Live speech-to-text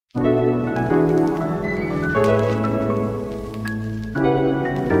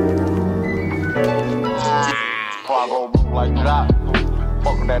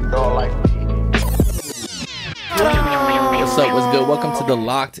welcome to the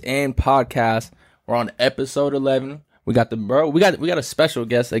Locked In podcast. We're on episode 11. We got a special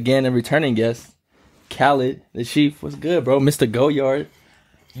guest again, a returning guest, Khaled, the Chief. What's good, bro? Mr. Goyard.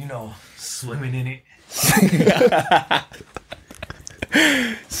 You know, swimming in it.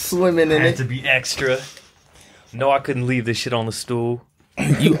 Swimming in Had it. to be extra. No, I couldn't leave this shit on the stool.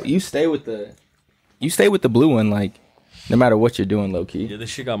 You stay with the blue one, like no matter what you're doing, low key. Yeah, this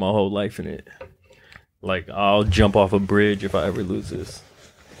shit got my whole life in it. Like, I'll jump off a bridge if I ever lose this.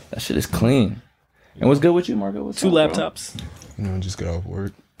 That shit is clean. And what's good with you, Marco? What's Two up, bro? laptops. You know, just got off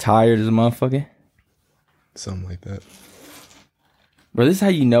work. Tired as a motherfucker. Something like that. Bro, this is how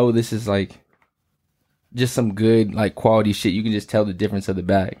you know this is like just some good like quality shit. You can just tell the difference of the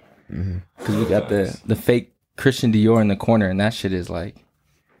bag. Because we got the fake Christian Dior in the corner, and that shit is like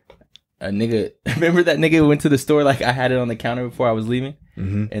a nigga. Remember that nigga went to the store, like I had it on the counter before I was leaving,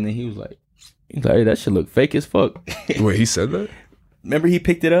 and then he was like, hey, that shit look fake as fuck. Wait, he said that? Remember he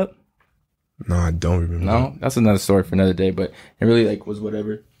picked it up? No, I don't remember. No, that's another story for another day. But it really like was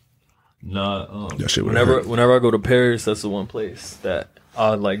whatever. Nah, That shit would whenever hurt. I go to Paris, that's the one place that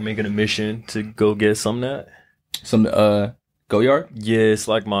I like making a mission to go get some of that. Some Goyard. Yeah, it's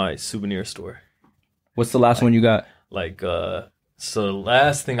like my souvenir store. What's the last one you got? Like, so the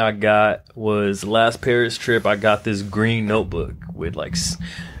last thing I got was last Paris trip. I got this green notebook with like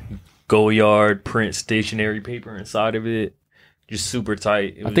Goyard print stationery paper inside of it. Just super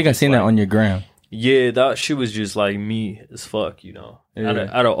tight. I think I seen that on your gram. Yeah, that shit was just like me as fuck, you know. Yeah.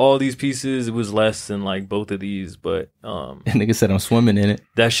 Out of all these pieces, it was less than like both of these, but And nigga said I'm swimming in it.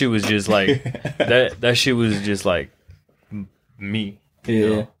 that shit was just like that shit was just like me. Yeah.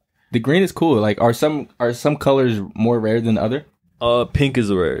 You know? The green is cool. Like are some colors more rare than the other? Pink is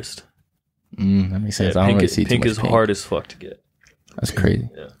the rarest. That makes sense. Yeah, I don't really see too pink much is hard as fuck to get. That's crazy.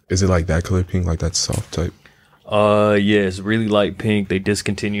 Yeah. Is it like that color pink, like that soft type? Yeah, it's really light pink. They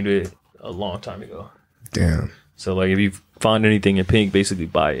discontinued it a long time ago. Damn. So like if you find anything in pink, basically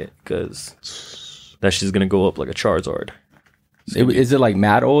buy it because that shit's gonna go up like a Charizard. Is it like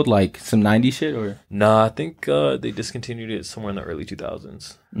mad old, like some 90s shit, or? Nah, I think they discontinued it somewhere in the early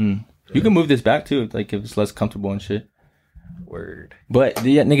 2000s. You can move this back too, like if it's less comfortable and shit. Word. But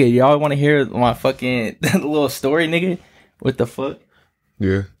yeah, nigga, y'all want to hear my fucking little story, nigga? What the fuck?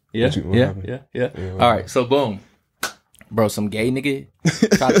 Yeah. Yeah, What happened? yeah. what All right, so boom, bro, some gay nigga,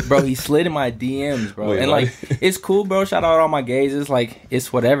 bro, he slid in my DMs, bro, Wait, and what? like it's cool, bro. Shout out all my gays. It's like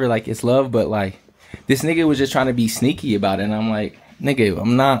it's whatever, like it's love, but like this nigga was just trying to be sneaky about it, and I'm like, nigga,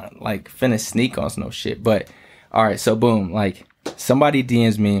 I'm not like finna sneak on no shit. But all right, so boom, like somebody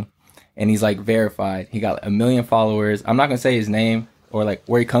DMs me, and he's like verified. He got 1 million followers. I'm not gonna say his name or like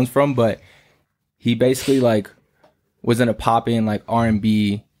where he comes from, but he basically like was in a pop-in like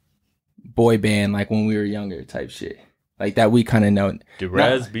R&B boy band like when we were younger type shit. Like that we kind of know. Did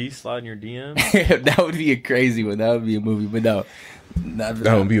Raz B slide in your DM? That would be a crazy one. That would be a movie, but no.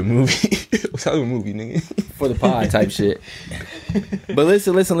 That would be a movie. What's that a movie, nigga? For the pod type shit. But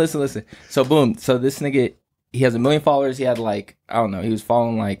listen. So boom. So this nigga, he has 1 million followers. He had like, I don't know, he was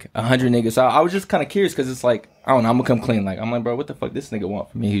following like 100 niggas. So I was just kind of curious because it's like, I don't know, I'm gonna come clean. Like, I'm like, bro, what the fuck this nigga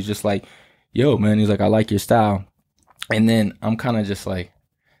want from me? He's just like, yo, man. He's like, I like your style. And then I'm kind of just like,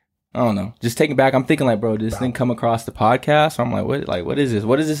 I don't know, just taking back. I'm thinking like, bro, did this thing come across the podcast? So I'm like, what is this?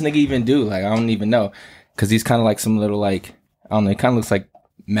 What does this nigga even do? Like, I don't even know. Cause he's kind of like some little like, I don't know, he kind of looks like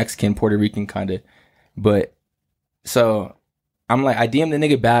Mexican, Puerto Rican kind of. But so I'm like, I DM'd the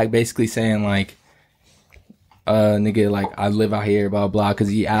nigga back basically saying like, nigga, like I live out here, blah, blah. Cause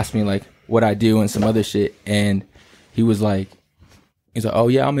he asked me like what I do and some other shit. And he was like, he's like, oh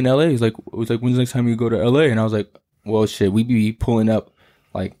yeah, I'm in LA. He's like, when's the next time you go to LA? And I was like, well, shit, we be pulling up.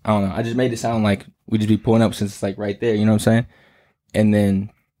 Like, I don't know. I just made it sound like we just be pulling up since it's like right there. You know what I'm saying? And then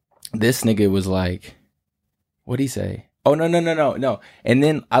this nigga was like, what'd he say? Oh, no. And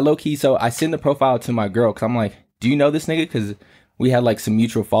then I low key, so I send the profile to my girl because I'm like, do you know this nigga? Because we had like some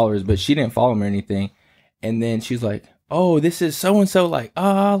mutual followers, but she didn't follow him or anything. And then she's like, oh, this is so-and-so. Like,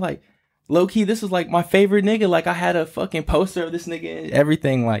 like low key, this is like my favorite nigga. Like I had a fucking poster of this nigga and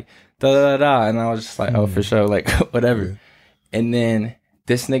everything, like da. And I was just like, oh, for sure. Like whatever. Yeah. And then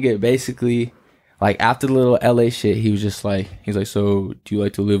this nigga basically, like after the little LA shit, he was just like, he's like, so do you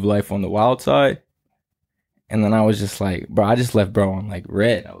like to live life on the wild side? And then I was just like, bro, I just left bro on like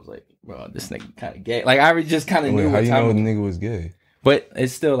red. I was like, bro, this nigga kind of gay. Like I just kind of knew How what you time. know the nigga was gay? But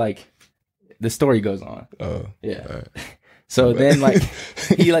it's still like, the story goes on. Oh. Yeah. All right. So then like,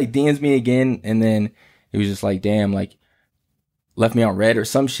 he like DMs me again. And then he was just like, damn, like left me on red or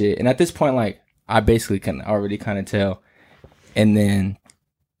some shit. And at this point, like I basically can already kind of tell. And then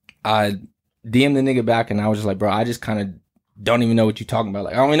I DM'd the nigga back and I was just like, bro, I just kind of don't even know what you're talking about.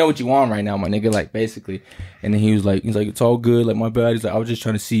 Like, I don't even know what you want right now, my nigga. Like, basically. And then he's like, it's all good. Like, my bad. He's like, I was just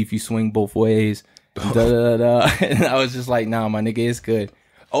trying to see if you swing both ways. Da, da, da, da. And I was just like, nah, my nigga, it's good.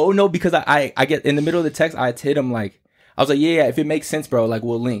 Oh, no, because I get in the middle of the text, I hit him like, I was like, yeah, if it makes sense, bro, like,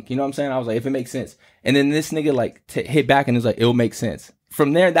 we'll link. You know what I'm saying? I was like, if it makes sense. And then this nigga, like, hit back and was like, it'll make sense.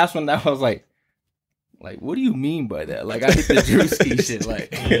 From there, that's when I was like, what do you mean by that? Like, I hit the Drewski shit. Like,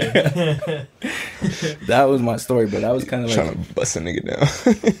 that was my story, but that was kind of like trying to bust a nigga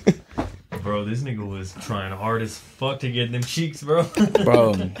down. Bro, this nigga was trying hard as fuck to get them cheeks, bro.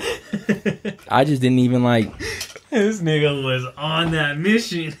 Bro, I just didn't even like. This nigga was on that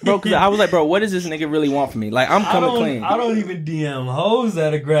mission. Bro, because I was like, bro, what does this nigga really want from me? Like, I'm coming clean. I don't even DM hoes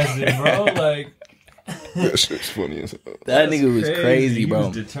that aggressive, bro. Like, That shit's funny as hell. that nigga was crazy, bro. He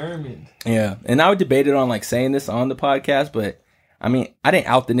was determined. Yeah, and I would debate it on like saying this on the podcast, but I mean, I didn't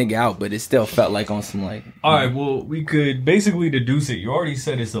out the nigga out, but it still felt like on some like. All right, well, we could basically deduce it. You already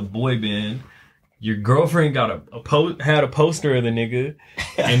said it's a boy band. Your girlfriend got had a poster of the nigga,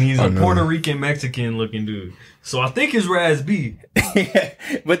 and he's a Puerto Rican Mexican looking dude. So I think it's Raz B.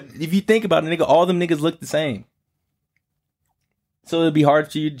 But if you think about it, nigga, all them niggas look the same. So it'd be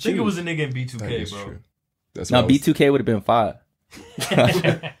hard for you to choose. I think it was a nigga in That B2K, is bro. true. That's No, what I was- B2K would have been fire.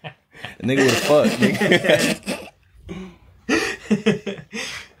 The nigga would have fucked. Nigga.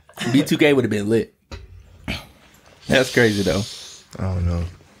 B2K would have been lit. That's crazy though. I don't know.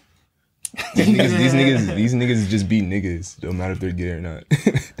 These niggas just be niggas. Don't matter if they're gay or not.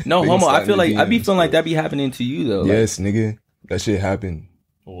 No They homo. just I feel slide like I be DMs, feeling like bro. that be happening to you though. Like, Yes, nigga. That shit happened.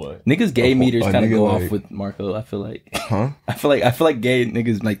 What? niggas gay A meters kind of nigga go like- off with Marco. I feel like. Huh? I feel like gay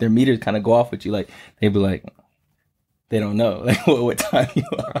niggas like their meters kind of go off with you. Like they be like, they don't know like what time you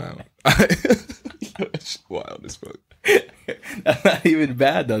are. That's wild as fuck. That's not even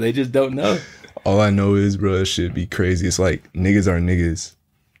bad though. They just don't know. All I know is, bro, that shit be crazy. It's like niggas are niggas.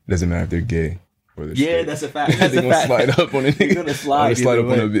 Doesn't matter if they're gay or they're Yeah, straight. that's a fact. That's They a gonna fact. slide up on a nigga. You're gonna slide Or slide either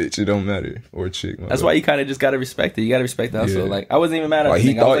up on a way. bitch. It don't matter. Or a chick. That's why you kind of just gotta respect it. You gotta respect the hustle. Yeah. Like I wasn't even mad at Like, the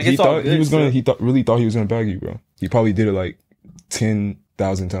he nigga. I was thought like, he it's all thought good. he was so- gonna really thought he was gonna bag you, bro. He probably did it like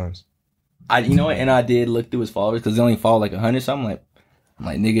 10,000 times. You know what? And I did look through his followers because they only follow like 100. So I'm like,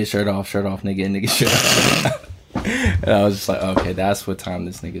 nigga, shirt off, nigga, shirt off. And I was just like, okay, that's what time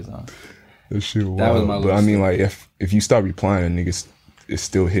this nigga's on. That shit wild. That was my But little I mean, story. like, if you stop replying and niggas is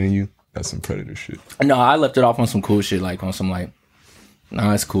still hitting you, that's some predator shit. No, I left it off on some cool shit, like on some like,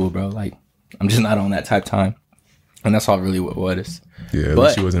 nah, it's cool, bro. Like, I'm just not on that type time, and that's all really what it is. Yeah, at But-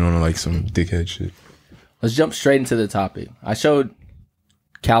 least he wasn't on like some dickhead shit. Let's jump straight into the topic. I showed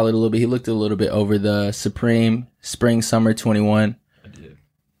Khaled a little bit. He looked a little bit over the Supreme Spring Summer 21. I did.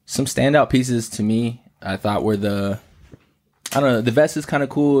 Some standout pieces to me, I thought were the vest is kind of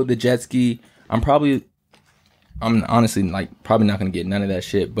cool. The jet ski. I'm honestly like probably not gonna get none of that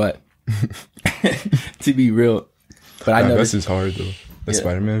shit, but to be real, but I That know vest is hard though. That Yeah.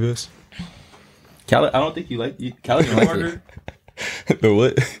 Spider-Man vest. Khaled. I don't think you like you. Khaled didn't like it. Parker? The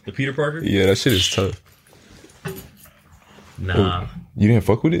what? The Peter Parker? Yeah, that shit is tough. Nah. You didn't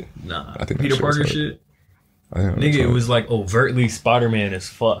fuck with it? Nah. I think that Peter shit was Parker hard. shit? I think Nigga, it hard. was like overtly Spider-Man as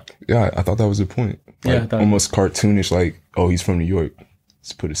fuck. Yeah, I thought that was the point. Yeah, I Like, thought- almost cartoonish. Like, oh, he's from New York.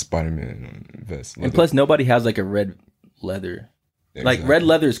 Let's put a Spider-Man on the vest. And plus, nobody has like a red leather. Like Exactly. red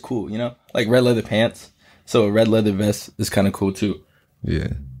leather is cool, you know, like red leather pants. So a red leather vest is kind of cool too. Yeah.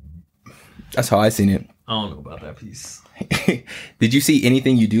 That's how I seen it. I don't know about that piece. Did you see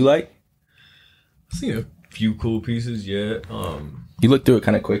anything you do like? I've seen a few cool pieces, yeah. You looked through it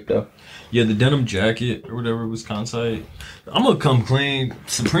kind of quick though. Yeah, the denim jacket or whatever was Kansai. I'm gonna come clean.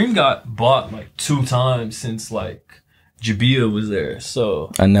 Supreme got bought like 2 times since like Jabia was there.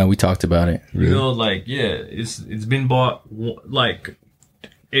 So I know we talked about it. you know, like it's been bought like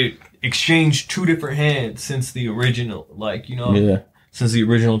it exchanged 2 different hands since the original. Like Yeah. since the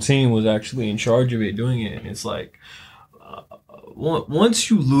original team was actually in charge of it doing it, and it's like once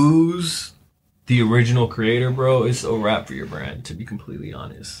you lose the original creator, bro, it's a wrap for your brand. To be completely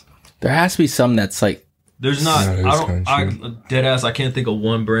honest. There has to be some that's like, There's not. Yeah, I that's kinda don't. Dead ass. I can't think of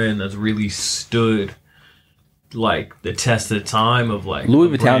one brand that's really stood like the test of time of like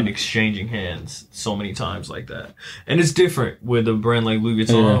Louis a brand Vuitton. exchanging hands so many times like that. And it's different with a brand like Louis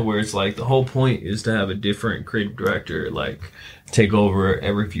Vuitton, Yeah. where it's like the whole point is to have a different creative director like take over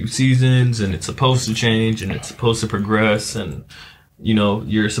every few seasons, and it's supposed to change and it's supposed to progress, and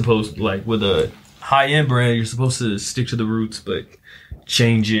you're supposed like with a high end brand, you're supposed to stick to the roots, but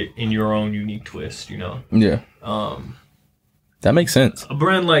change it in your own unique twist, yeah. That makes sense. A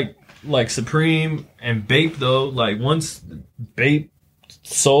brand like Supreme and Bape though, like once Bape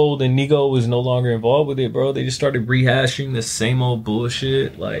sold and Nigo was no longer involved with it, bro, they just started rehashing the same old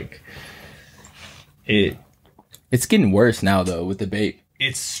bullshit. Like, it's getting worse now though with the vape.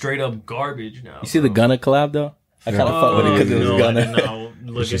 it's straight up garbage now. You see the Gunna collab though? I kind of fuck with it because it was Gunna.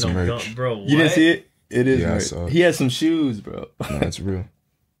 No, look just at no merch. gun, bro. What? You didn't see it? It is. Yeah, I merch. saw it. He has some shoes, bro. No, that's real.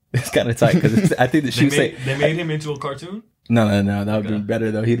 It's kind of tight because I think the They shoes made, say they made him into a cartoon. no. That would Okay. be better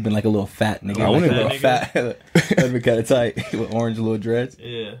though. He'd have been like a little fat nigga. I Like wouldn't a little be- fat. That'd be kind of tight with orange little dreads.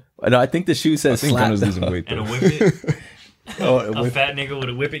 Yeah, No, I think the shoe I says think slap. Gunna's though. losing weight and though. a whippet. Oh, A fat nigga with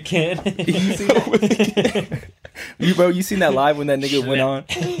a whippet can. you see that? You seen that live when that nigga went on?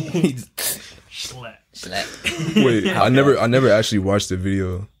 He's Slap. slap. Wait, I never actually watched the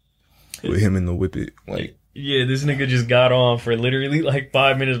video with him in the whippet. Like, Yeah, this nigga just got on for literally like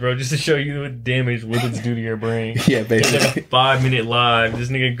 5 minutes, bro, just to show you what damage whippets do to your brain. Yeah, It's like basically. a 5-minute live. This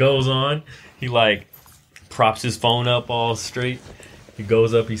nigga goes on. He like props his phone up all straight. He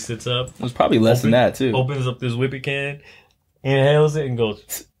goes up. He sits up. It was probably less than that too. Opens up this whippet can, inhales it, and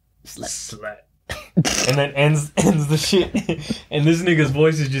goes Slap. slap. And then ends the shit. And this nigga's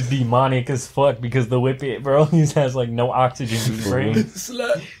voice is just demonic as fuck because the whippet, bro, he has like no oxygen to his brain.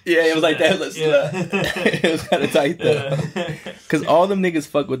 Slap. Yeah, it was like that. Like, slap. It was kind of tight though. Cause all them niggas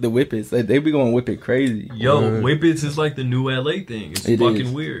fuck with the whippets. They be going whippet crazy. Yo, whippets is like the new LA thing. It's It fucking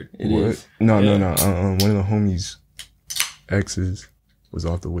is. weird. It what? is. No. Yeah. One of the homies' exes was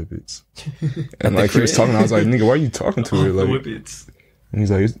off the whippets, At and the like he was crib? talking. I was like, "Nigga, why are you talking to her?" The Like, whippets. and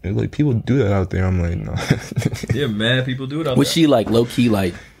he's like, it's like people do that out there." I'm like, "No." Yeah, mad people do it out Was there. she like low key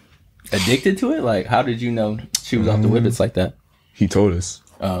like addicted to it? Like, how did you know she was off the whippets like that? He told us,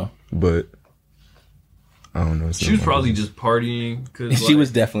 Oh, but I don't know. It's She none was of my probably business. just partying. Cause she was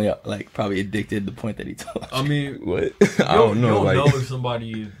definitely like probably addicted to the point that he told. I mean, What? I you don't know. You don't Like, know if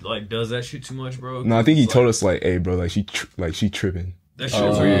somebody like does that shit too much, bro. no, I think he It's told like, us like, "Hey, bro, like she tripping." that shit. Oh,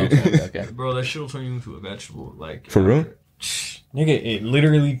 will turn you, okay. bro, that shit will turn you into a vegetable. Like For real? nigga. It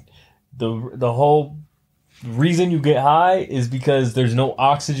literally the whole reason you get high is because there's no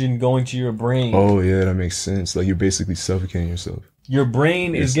oxygen going to your brain. Oh yeah, that makes sense. Like you're basically suffocating yourself. Your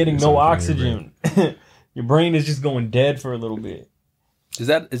brain is It's- getting it's no suffocating oxygen. Your brain is just going dead for a little bit. Is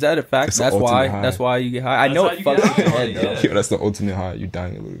that a fact? It's the That's why. ultimate high. That's why you get high. I That's know how it you get fucks with high your on head it, though. yeah. Yeah, that's the ultimate high. You're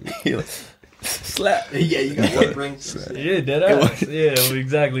dying a little bit. You're like, slap. Yeah, you got Bring Yeah, dead ass. Yeah,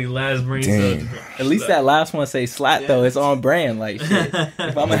 exactly. Last brain Damn. cell. At least that last one say slap though. It's on brand. Like shit. If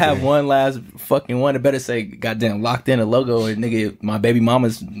I'm gonna have one last fucking one, it better say goddamn locked in a logo and nigga my baby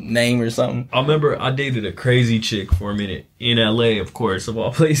mama's name or something. I remember I dated a crazy chick for a minute in LA, of course, of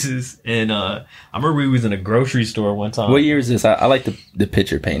all places. And I remember we was in a grocery store one time. What year is this? I like the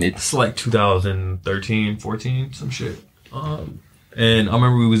picture painted. It's like 2013, 14, some shit. And I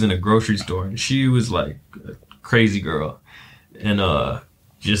remember we was in a grocery store and she was like a crazy girl. And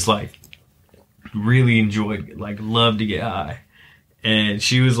just like really enjoyed, like loved to get high. And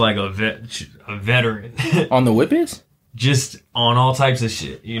she was like a veteran. On the whippets? Just on all types of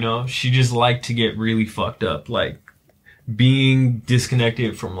shit, you know? She just liked to get really fucked up, like being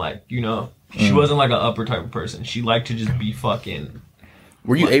disconnected from like, you know, she wasn't like an upper type of person. She liked to just be fucking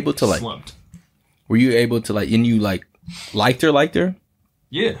Were you able to like? slumped. Were you able to like? And you like liked her?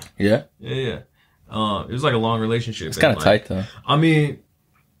 Yeah, Yeah, yeah. It was like a long relationship. it's kind of tight though. I mean,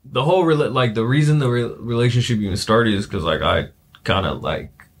 the whole like the reason the relationship even started is because like I kind of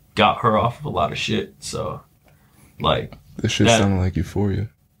like got her off of a lot of shit. So like This shit That- sounded like Euphoria.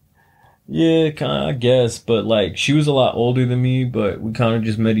 yeah, kind of I guess, but like she was a lot older than me, but we kind of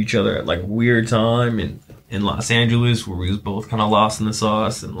just met each other at like a weird time in Los Angeles where we was both kind of lost in the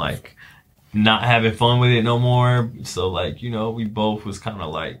sauce and like not having fun with it no more. So like, you know, we both was kind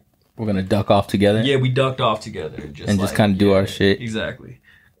of like, We're gonna duck off together. yeah, we ducked off together and just And just kinda do our shit. Exactly.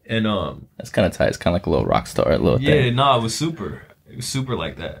 And That's kind of tight. It's kind of like a little rock star, a little yeah, thing. no, it was super. It was super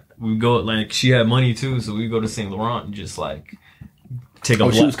like that. We go like she had money too, so we go to Saint Laurent and just like take a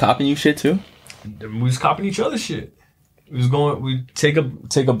Oh, she was copying you shit too. we was copying each other's shit. We take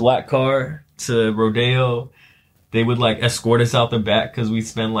a black car to Rodeo. They would like escort us out the back because we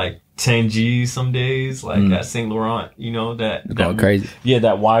spend like 10 G's some days, like at Saint Laurent. You know that It's going that- crazy. Yeah,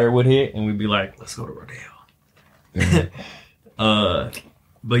 that wire would hit, and we'd be like, "Let's go to Rodeo."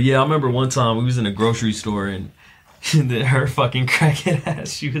 But yeah, I remember one time we was in a grocery store and her fucking crackhead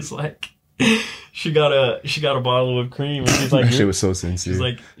ass. She was like, she got a bottle of cream, and she's like, That shit was so sincere. she's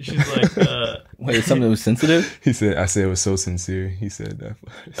like. Wait, it's something that was sensitive. He said, "I said it was so sincere." He said that.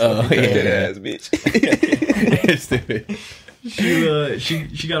 Oh, yeah. Dead ass bitch. Stupid.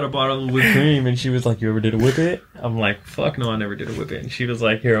 She got a bottle of whipped cream and she was like, "You ever did a whip it?" I'm like, "Fuck no, I never did a whip it." And she was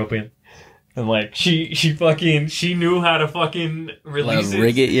like, "Here, open." And like she knew how to fucking release Like,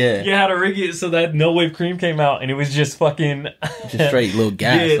 rig it, yeah. Yeah, how to rig it so that no whipped cream came out, and it was just fucking Just straight little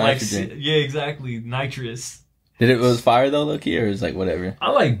gas, yeah, nitrogen. yeah, exactly, nitrous. Did it was fire though, low key, or was like whatever?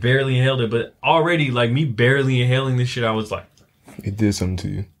 I like barely inhaled it, but already like me barely inhaling this shit, I was like, It did something to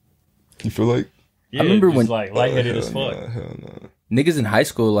you. You feel like? yeah, I remember just when- like lightheaded as hell fuck. nah, hell no. Niggas in high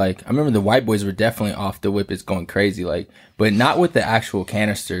school, like I remember the white boys were definitely off the whippets going crazy, like, but not with the actual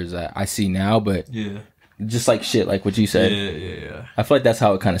canisters that I see now, but Yeah, just like shit, like what you yeah, said. yeah. I feel like that's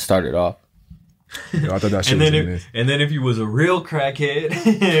how it kind of started off. Yo, I thought that shit And was then, a myth. if you was a real crackhead,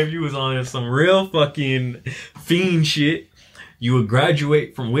 if you was on some real fucking fiend shit, you would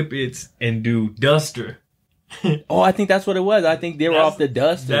graduate from whippets and do duster. Oh, I think that's what it was. I think they were That's- off the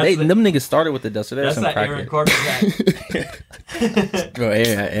dust. that's the- Them niggas started with the dust. So That's some that Aaron crackhead. Carter pack. Bro,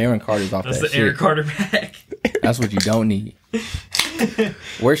 Aaron Carter's off That's that the Aaron shit. Carter pack. That's what you don't need.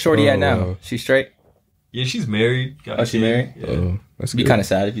 Where's Shorty at now? Oh. She straight? Yeah, she's married. Got Oh, a she kid. married? Yeah. Oh, that's Be good. kind of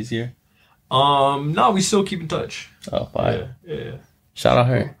sad if he's here. No, we still keep in touch. Oh, fire. Yeah. Shout out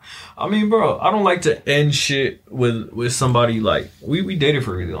her. I mean, bro, I don't like to end shit with somebody like we dated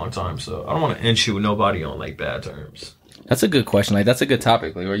for a really long time, so I don't want to end shit with nobody on like bad terms. That's a good question. Like, that's a good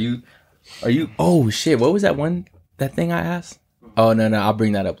topic. Like, are you? Oh shit! What was that thing I asked? Oh no, I'll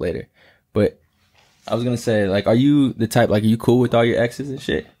bring that up later. But I was gonna say, like, are you the type? Like, are you cool with all your exes and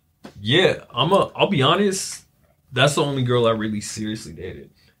shit? Yeah, I'll be honest. That's the only girl I really seriously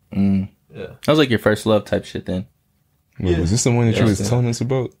dated. Mm. Yeah. That was like your first love type shit then. Wait, Yeah. was this the one that you Yeah. was telling us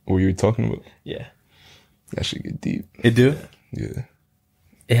about, or you were talking about? Yeah. That should get deep. It do. Yeah.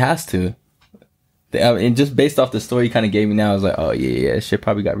 It has to. And just based off the story you kind of gave me now, I was like, oh yeah, shit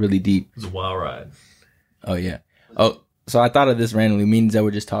probably got really deep. It was a wild ride. Oh yeah. Oh, so I thought of this randomly. Me and Zed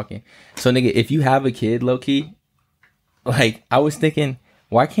were just talking. So nigga, if you have a kid, low key, like I was thinking,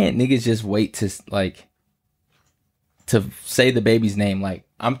 why can't niggas just wait to like to say the baby's name? Like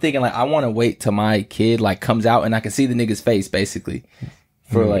I'm thinking, like I want to wait till my kid like comes out and I can see the nigga's face, basically.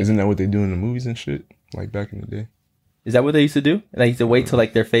 For like, Isn't that what they do in the movies and shit? Like back in the day, is that what they used to do? They used to wait till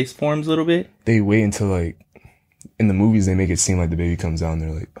like their face forms a little bit. they wait until like in the movies they make it seem like the baby comes out and they're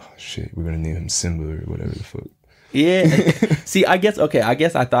like, oh shit, we're gonna name him Simba or whatever the fuck. Yeah. See, I guess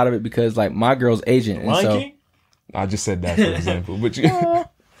I thought of it because like my girl's Asian, and Lion so. King? I just said that for example, but you,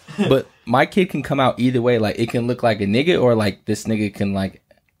 But my kid can come out either way. Like it can look like a nigga, or like this nigga can like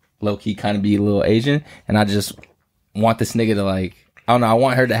low key kind of be a little Asian. And I just want this nigga to like, I don't know. I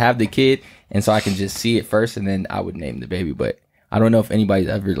want her to have the kid, and so I can just see it first, and then I would name the baby. But I don't know if anybody's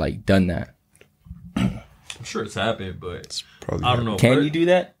ever like done that. I'm sure it's happened, but probably I don't know. Can you do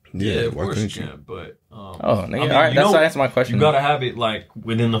that? Yeah, of why course you couldn't can. But Oh, nigga. I mean, All right, you know, that's my question. You gotta have it like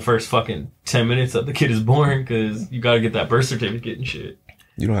within the first fucking 10 minutes that the kid is born, because you gotta get that birth certificate and shit.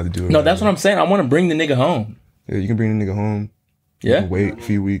 You don't have to do it. No, right that's away. what I'm saying. I want to bring the nigga home. Yeah, you can bring the nigga home. You Yeah. can wait a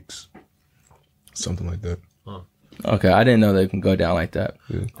few weeks, something like that. Okay, I didn't know they can go down like that.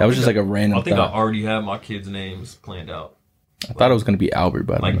 Yeah. That was just like a random I think I thought. already have my kids' names planned out, I thought it was gonna be Albert,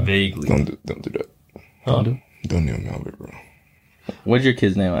 but I like don't know. vaguely. Don't do that. Huh? Don't name him Albert, bro. What's your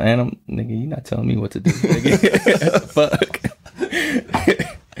kid's name? And nigga, you not telling me what to do. Nigga. Fuck.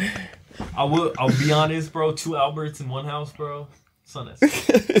 I'll be honest, bro. 2 Alberts in one house, bro. Son,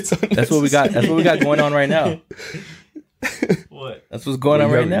 that's That's what we got. That's what we got going on right now. what? That's what's going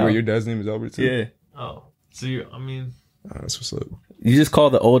on right now. Your dad's name is Albert too? Yeah. Oh, so you? I mean, That's what's up. You just call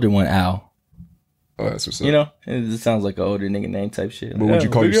the older one Al. Oh, that's what's up. You know, it just sounds like an older nigga name type shit. But would you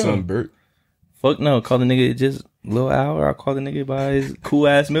call your Big son Al. Bert? Fuck no. Call the nigga just Lil Al, or I'll call the nigga by his cool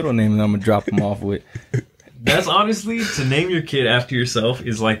ass middle name, and I'm gonna drop him off with. that's honestly, to name your kid after yourself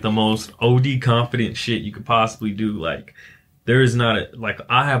is like the most OD confident shit you could possibly do. Like, there is not a like.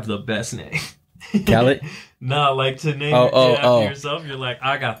 I have the best name. Khaled. Nah, like to name Oh, your kid oh, after oh. yourself, you're like,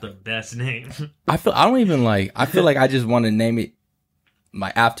 I got the best name. I feel like I just want to name it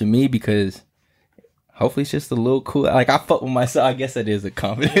after me because hopefully it's just a little cool. Like I fuck with myself. I guess that is a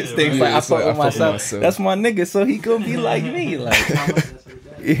confidence Yeah, thing. right. Like I It's fuck like, with I fuck with myself. myself. That's my nigga, so he gonna be like me. Like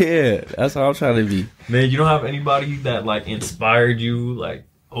yeah, that's how I'm trying to be. Man, you don't have anybody that like inspired you, like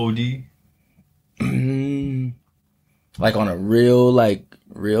OD? Like on a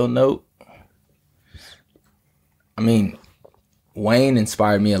real note. I mean, Wayne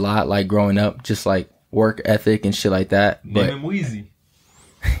inspired me a lot. Like growing up, just like work ethic and shit like that. Name But him Wheezy.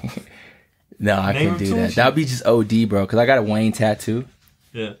 no, I Name couldn't him do that. Tunechi. That'd be just OD, bro. Because I got a Wayne tattoo.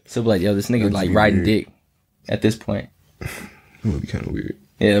 Yeah. So be like, yo, this nigga That'd like be riding weird. dick at this point. It would be kind of weird.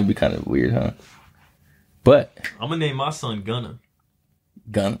 Yeah, it'd be kind of weird, huh? But I'm gonna name my son Gunna.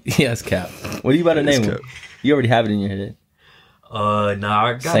 gun, yes, cap. What are you about to Yes, name him? Cap. You already have it in your head. Nah,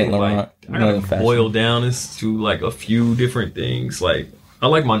 I got Saint it Laurent. like I You know, got it fashion. boiled down as to like a few different things. Like I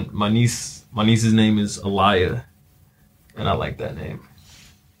like my niece. My niece's name is Alaya, and I like that name.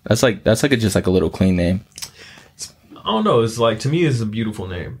 That's like just like a little clean name. I don't know. It's like to me, it's a beautiful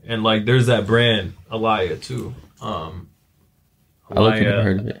name, and like there's that brand Alaya too. I look never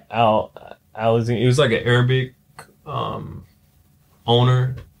heard of it. It was like an Arabic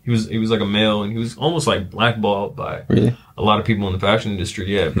owner. He was like a male, and he was almost like blackballed by Really? a lot of people in the fashion industry.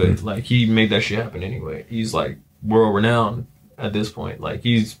 Yeah, but like he made that shit happen anyway. He's like world renowned at this point. Like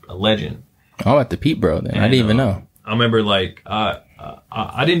he's a legend. I'm at the peep, bro. Then I didn't even know. I remember like I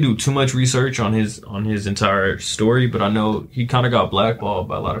didn't do too much research on his entire story, but I know he kind of got blackballed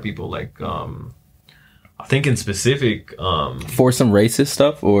by a lot of people. Like I think in specific, For some racist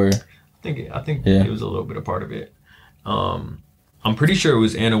stuff, or I think Yeah. it was a little bit a part of it. I'm pretty sure it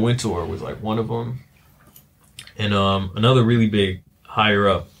was Anna Wintour was like one of them, and another really big higher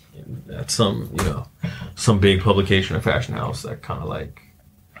up at some big publication or fashion house that kind of like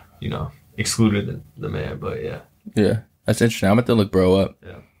excluded the man. But yeah, that's interesting. I'm about to look bro up.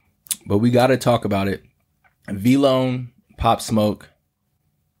 Yeah. But we got to talk about it. V-Lone, Pop Smoke.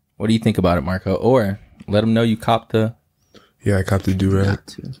 What do you think about it, Marco? Or let them know you copped the. Yeah, I copped the do-rag. Got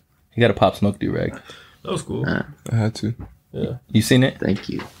to. You got a Pop Smoke do-rag. that was cool. I had to. Yeah, You seen it? Thank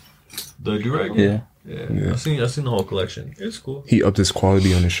you. the durag. Yeah. Yeah. I've seen the whole collection. It's cool. He upped his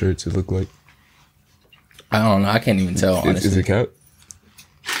quality on his shirts, it looked like. I don't know. I can't even tell, honestly. Is it cap?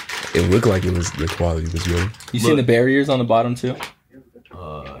 It looked like it was the quality was good. You seen the barriers on the bottom, too?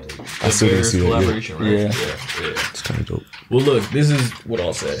 I still didn't see it, yeah. Collaboration, right? Yeah. Yeah. It's kind of dope. Well, look, this is what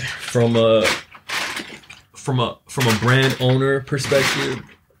I'll say from a brand owner perspective.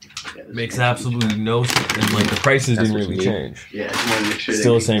 Makes absolutely no sense, and like the prices didn't really change. Yeah, I just want to make sure.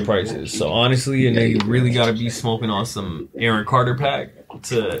 Still the same prices. So honestly, and they really got to be smoking on some Aaron Carter pack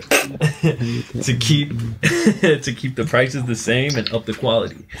to to keep the prices the same and up the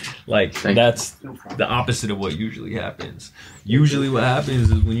quality. Like that's the opposite of what usually happens. Usually, what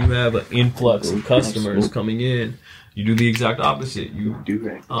happens is when you have an influx of customers coming in, you do the exact opposite. You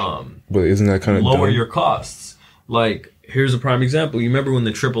But isn't that kind of lower dumb? your costs. Like here's a prime example. You remember when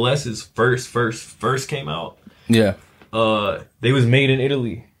the Triple S's first came out? Yeah. They was made in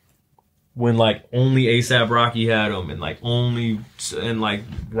Italy when like only ASAP Rocky had them, and like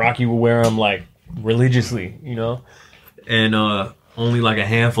Rocky would wear them like religiously, and only like a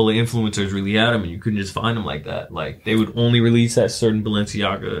handful of influencers really had them, and you couldn't just find them like that. Like they would only release at certain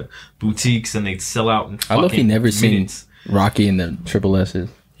Balenciaga boutiques, and they'd sell out in I look, he never minutes. seen Rocky in the Triple S's.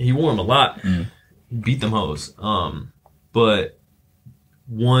 He wore them a lot. He beat them hoes. But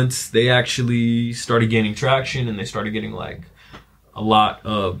once they actually started gaining traction and they started getting like a lot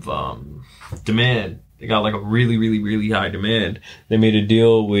of demand, they got like a really, really, really high demand. They made a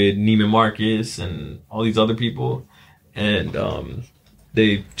deal with Neiman Marcus and all these other people, and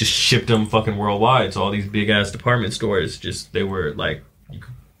they just shipped them fucking worldwide. So all these big ass department stores, they were like, you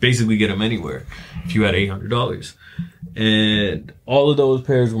could basically get them anywhere if you had $800. And all of those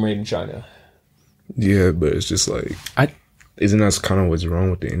pairs were made in China. Yeah, but it's just like isn't that kind of what's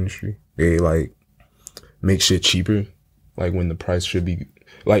wrong with the industry? They like make shit cheaper, like when the price should be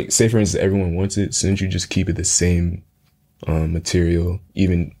like, say for instance, everyone wants it. So don't you just keep it the same material,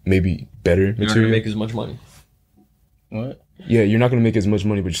 even maybe better You're not material? gonna make as much money. What? Yeah, you're not gonna make as much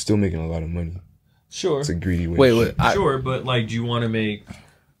money, but you're still making a lot of money. Sure. It's a greedy way. Wait. Sure, but like, do you want to make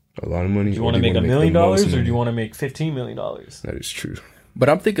A lot of money. $1 million, or do you want to make $15 million? That is true. But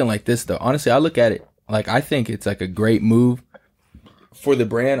I'm thinking like this, though. Honestly, I look at it like I think it's like a great move for the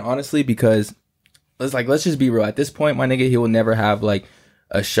brand, honestly, because let's just be real. At this point, my nigga, he will never have like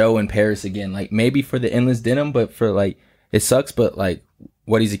a show in Paris again. Like maybe for the Endless Denim, but for like, it sucks, but like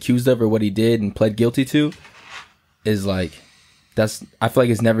what he's accused of or what he did and pled guilty to is like, I feel like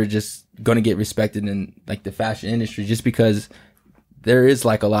it's never just going to get respected in like the fashion industry, just because there is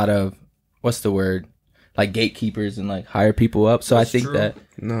like a lot of, what's the word? Like gatekeepers and like hire people up. So That's I think true. that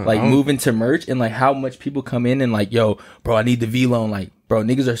No, like I don't- moving to merch and like how much people come in and like, yo, bro, I need the V-Lone. Like, bro,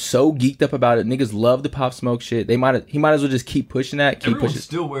 niggas are so geeked up about it. Niggas love the Pop Smoke shit. He might as well just keep pushing that. Keep Everyone pushing.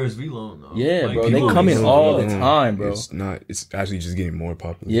 still wears V-Lone though. Yeah, Like, bro. They people come in still all love the it. time, bro. It's not. It's actually just getting more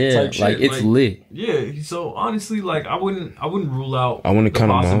popular. Yeah, Type like shit, it's like- lit. Yeah, so honestly, like I wouldn't rule out I wouldn't the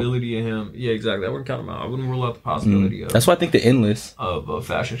count him out. possibility of him. Yeah, exactly. I wouldn't count him out. I wouldn't rule out the possibility That's why I think the Endless. of a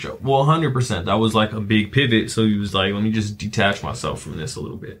fashion show. Well, 100%. That was like a big pivot. So he was like, let me just detach myself from this a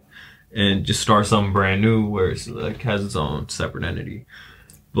little bit and just start something brand new where it's like has its own separate entity.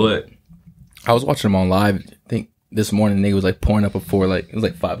 But I was watching him on live. I think this morning, nigga was like pouring up before like it was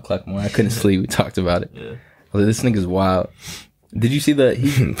like 5 o'clock in the morning. I couldn't sleep. We talked about it. yeah, I was like, this nigga's wild. Did you see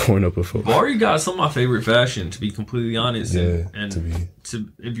the pouring up a photo? Bari got some of my favorite fashion, to be completely honest. Yeah, and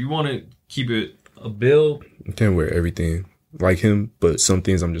if you want to keep it a bill, I can't wear everything like him, but some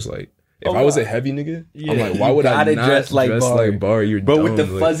things I'm just like, if I was a heavy nigga, I'm like, why would I not dress like Bari? You're bro, dumb. with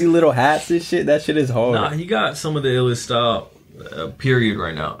the fuzzy little hats and shit. That shit is hard. Nah, he got some of the illest style, period,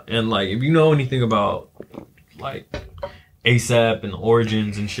 right now. And like, if you know anything about like ASAP and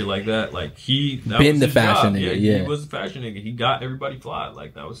Origins and shit like that, like that been was the his fashion job. nigga. He was the fashion nigga. He got everybody fly.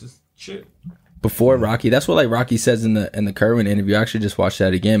 Like that was his shit. Before Rocky, that's what like Rocky says in the Kerwin interview. I actually just watched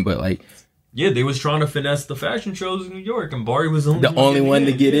that again, but like. Yeah, they was trying to finesse the fashion shows in New York, and Bari was the only one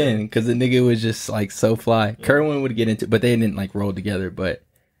to get in because the nigga was just like so fly. Yeah. Kerwin would get into, but they didn't like roll together. But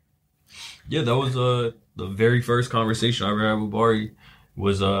yeah, that was the very first conversation I ever had with Bari.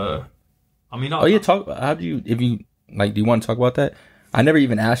 Was how do you if you like? Do you want to talk about that? I never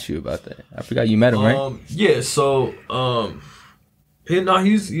even asked you about that. I forgot you met him, right? Yeah. So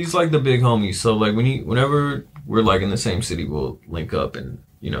he's like the big homie. So like whenever we're like in the same city, we'll link up and.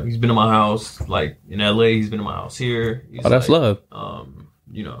 You know, he's been in my house, like in LA. He's been in my house here. That's love.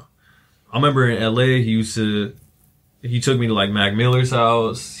 You know, I remember in LA, he took me to like Mac Miller's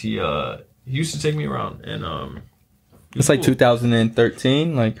house. He used to take me around, and it's like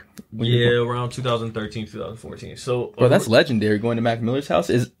 2013, like around 2013, 2014. So, bro, that's legendary. Going to Mac Miller's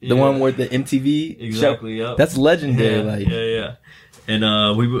house is the one where the MTV exactly. Show? Yep. That's legendary. Yeah. And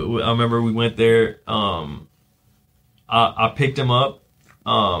I remember we went there. I picked him up.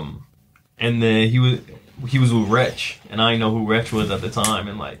 And then he was with Wretch, and I didn't know who Wretch was at the time,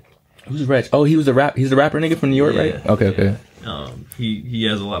 and like who's Wretch? Oh, he's the rapper nigga from New York, right? Okay. He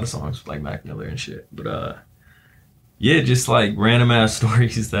has a lot of songs with like Mac Miller and shit, but just like random ass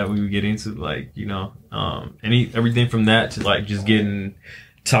stories that we would get into, like you know, everything from that to like just getting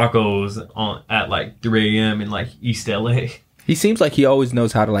tacos at like 3 a.m. in like East LA. He seems like he always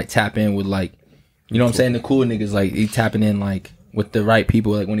knows how to like tap in with like, you know what I'm saying, the cool niggas, like he tapping in like. With the right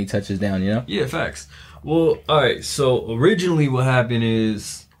people, like when he touches down, you know? Yeah, facts. Well, all right. So originally what happened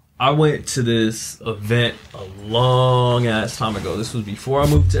is I went to this event a long ass time ago. This was before I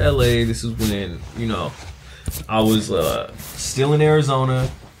moved to LA. This was when, you know, I was still in Arizona,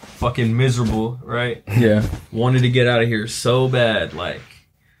 fucking miserable, right? Yeah. Wanted to get out of here so bad. Like,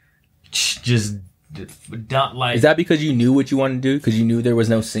 just... like, is that because you knew what you wanted to do? Because you knew there was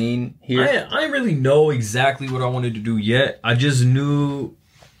no scene here? I didn't really know exactly what I wanted to do yet. I just knew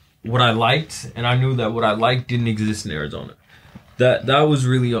what I liked, and I knew that what I liked didn't exist in Arizona. That was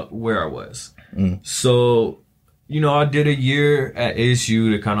really where I was. So, you know, I did a year at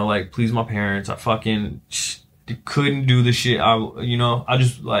ASU to kind of like please my parents. I fucking couldn't do the shit. I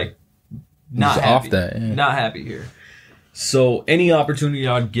just like not happy. Off that, yeah. Not happy here. So any opportunity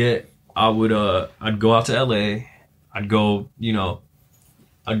I'd get, I would I'd go out to LA. I'd go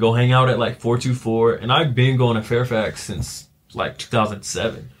hang out at like 424, and I've been going to Fairfax since like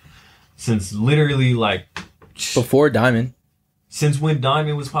 2007. Since literally like before Diamond. Since when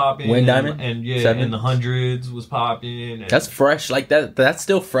Diamond was popping. When Diamond? And yeah, 7? and the hundreds was popping. That's fresh. Like that's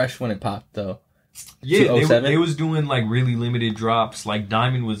still fresh when it popped though. Yeah, they was doing like really limited drops. Like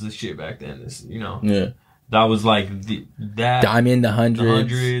Diamond was the shit back then. You know. Yeah. That was like that Diamond, the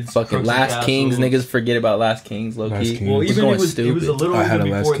hundreds, fucking Last Kings. Niggas forget about Last Kings, low key. King. Well, even it was a little bit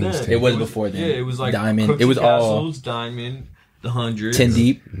before then. It was before then. Yeah, it was like Diamond. Crooks it was and all Castles, Diamond, the hundreds, 10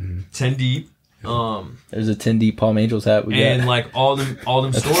 Deep. 10 Deep. There's a 10 Deep Palm Angels hat. And like all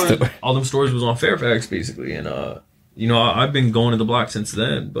them stores was on Fairfax basically. And you know, I've been going to the block since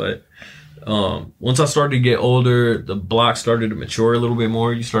then, but. Once I started to get older, the block started to mature a little bit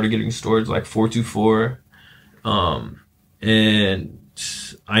more. You started getting stores like 424. And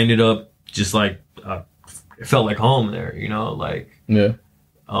I ended up just like, it felt like home there, you know, like, yeah.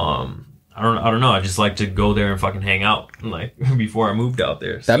 I don't know. I just like to go there and fucking hang out like before I moved out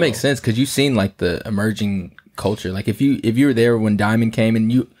there. That makes sense. Cause you've seen like the emerging culture. Like if you were there when Diamond came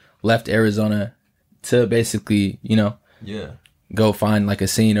and you left Arizona to basically, you know, yeah, go find like a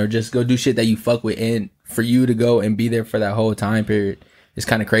scene or just go do shit that you fuck with, and for you to go and be there for that whole time period is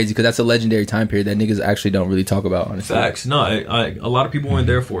kind of crazy because that's a legendary time period that niggas actually don't really talk about, honestly. Facts. No, a lot of people weren't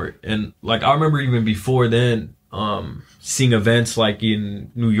there for it. And like I remember even before then seeing events like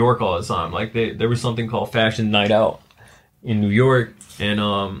in New York all the time. Like there was something called Fashion Night Out in New York,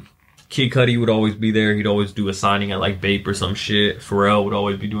 and Kid Cudi would always be there. He'd always do a signing at like Bape or some shit. Pharrell would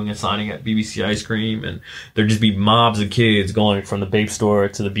always be doing a signing at BBC Ice Cream, and there'd just be mobs of kids going from the Bape store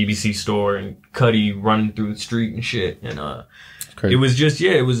to the BBC store, and Cudi running through the street and shit. And it was just,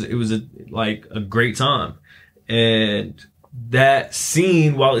 yeah, it was like a great time. And that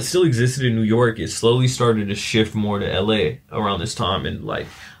scene, while it still existed in New York, it slowly started to shift more to LA around this time, and like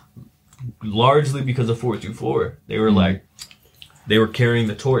largely because of 424. They were like, they were carrying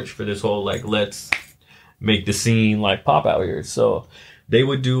the torch for this whole like, let's make the scene like pop out here. So they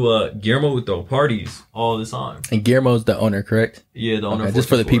would do Guillermo would throw parties all the time. And Guillermo's the owner, correct? Yeah, the owner. Okay, just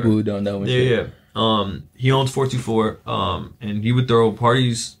for the people who don't know. Yeah. He owns 424. And he would throw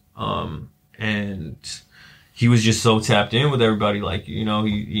parties. And he was just so tapped in with everybody. Like, you know,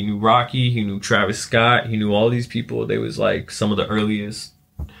 he knew Rocky, he knew Travis Scott, he knew all these people. They was like some of the earliest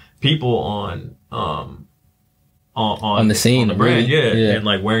people on the scene, on the brand, really? Yeah, and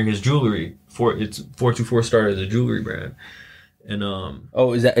like wearing his jewelry. 424 started as a jewelry brand, and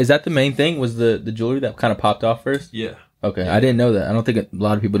is that the main thing? Was the jewelry that kind of popped off first? Yeah. Okay, I didn't know that. I don't think a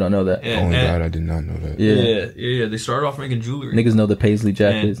lot of people don't know that. Oh my god, I did not know that. Yeah. They started off making jewelry. Niggas know the paisley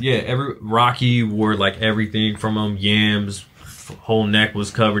jackets. Every Rocky wore like everything from him. Yams whole neck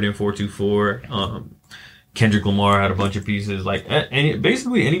was covered in 424. Kendrick Lamar had a bunch of pieces. Like, and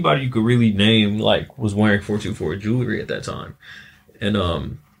basically anybody you could really name like was wearing 424 jewelry at that time.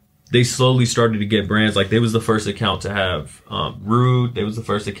 And they slowly started to get brands. Like, they was the first account to have Rude. They was the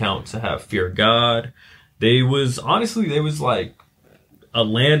first account to have Fear God. They was like a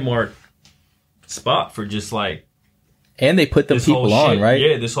landmark spot for just like. And they put the people on, right?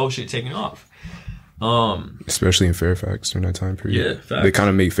 Yeah, this whole shit taking off. Especially in Fairfax during that time period. Yeah, facts. They kind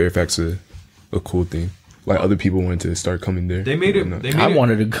of made Fairfax a cool thing. Like, other people wanted to start coming there. They made it. I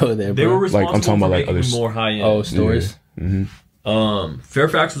wanted to go there. They bro. were responsible like, I'm talking for about like making other more high end stores. Yeah. Mm-hmm.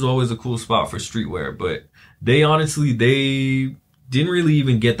 Fairfax was always a cool spot for streetwear, but they didn't really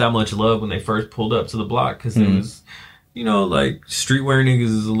even get that much love when they first pulled up to the block, because it was, you know, like streetwear niggas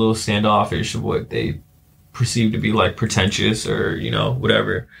is a little standoffish of what they perceive to be like pretentious or, you know,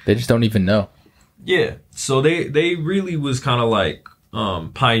 whatever. They just don't even know. Yeah. So they really was kind of like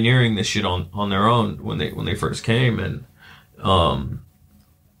pioneering this shit on their own when they first came. And I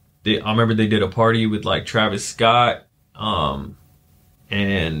remember they did a party with like Travis Scott,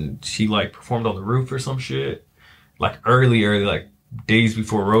 and he like performed on the roof or some shit, like early like days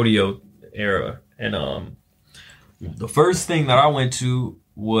before rodeo era. And the first thing that I went to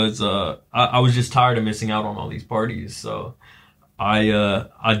was I was just tired of missing out on all these parties, so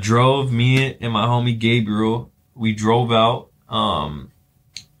I drove, me and my homie Gabriel, we drove out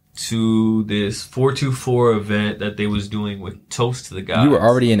to this 424 event that they was doing with Toast to the Gods. You were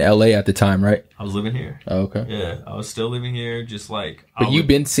already in LA at the time, right? I was living here. Oh, okay. Yeah, I was still living here, just like. But you've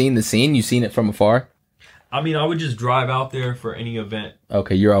been seeing the scene? You've seen it from afar? I mean, I would just drive out there for any event.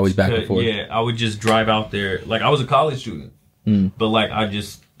 Okay, you're always back and forth. Yeah, I would just drive out there. Like, I was a college student. But, like,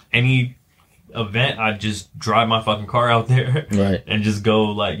 any event, I'd just drive my fucking car out there. Right. And just go,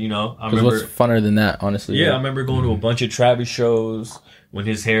 like, you know. I remember. What's funner than that, honestly? Yeah, I remember going to a bunch of Travis shows when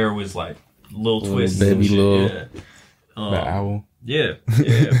his hair was, like, little twists. Baby little. Yeah. The owl. Yeah.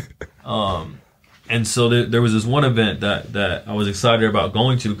 And so there was this one event that I was excited about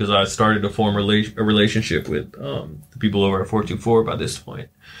going to, because I started to form a relationship with the people over at 424 by this point.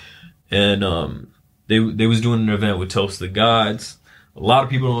 And they was doing an event with Toast to the Gods. A lot of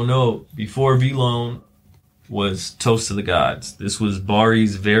people don't know, before V-Lone was Toast to the Gods. This was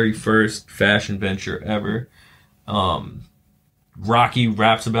Bari's very first fashion venture ever. Rocky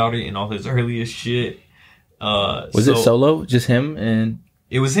raps about it in all his earliest shit. Was it solo? Just him and...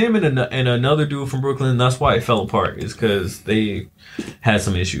 It was him and another dude from Brooklyn. That's why it fell apart, is because they had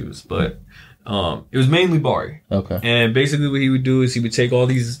some issues. But it was mainly Bari. Okay. And basically what he would do is he would take all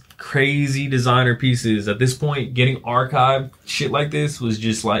these crazy designer pieces. At this point, getting archived shit like this was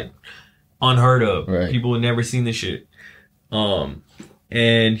just like unheard of. Right. People had never seen this shit.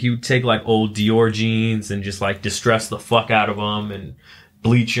 And he would take like old Dior jeans and just like distress the fuck out of them and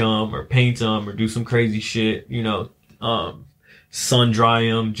bleach them or paint them or do some crazy shit, you know. Sun dry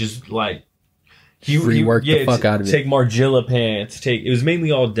them, just like he reworked the fuck out of it. Take Margiela pants. It was mainly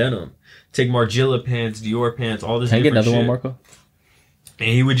all denim. Take Margiela pants, Dior pants, all this. Can I get another shit. one, Marco? And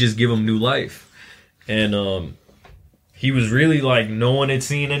he would just give them new life. And he was really like, no one had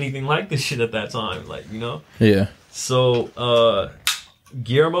seen anything like this shit at that time, like, you know. Yeah. So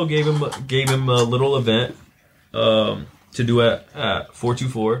Guillermo gave him a little event to do at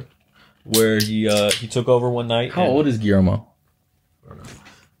 424, where he took over one night. How old is Guillermo?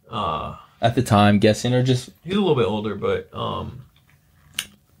 At the time, guessing, or just he's a little bit older, but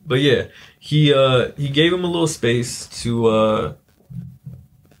yeah, he gave him a little space to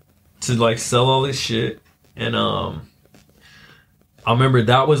like sell all this shit, and I remember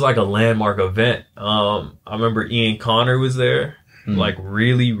that was like a landmark event. I remember Ian Connor was there, like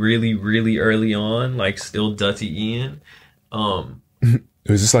really, really, really early on, like still Dutty Ian. Was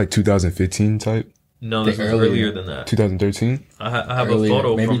this like 2015 type? No, this was earlier than that. 2013? I have a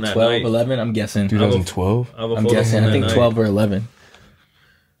photo maybe from that 12, night. 11, I'm guessing. 2012? I'm guessing. I think 12 or 11.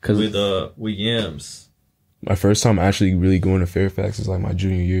 With Yams. My first time actually really going to Fairfax is like my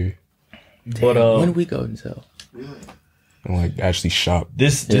junior year. But when did we go until? And like actually shop.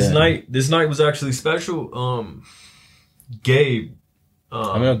 This night was actually special. Gabe.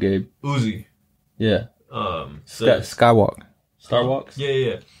 I know Gabe. Uzi. Yeah. Skywalks.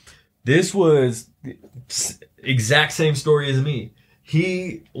 Yeah. This was the exact same story as me.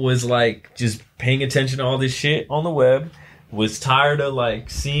 He was like just paying attention to all this shit on the web, was tired of like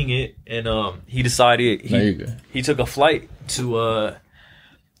seeing it, and he decided he took a flight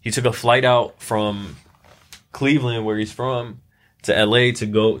out from Cleveland, where he's from, to LA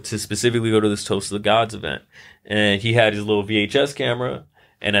to specifically go to this Toast of the Gods event. And he had his little VHS camera,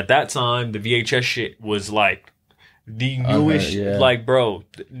 and at that time the VHS shit was like the newest, like, bro,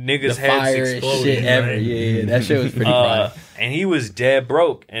 niggas' heads exploded. Shit ever. Yeah, that shit was pretty fun. And he was dead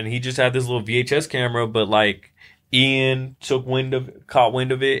broke, and he just had this little VHS camera, but like Ian caught wind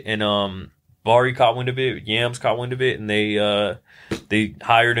of it, and Bari caught wind of it, Yams caught wind of it, and they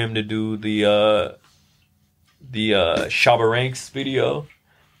hired him to do the Shabba Ranks video.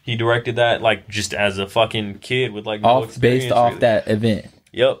 He directed that like just as a fucking kid with like no experience, based off that event.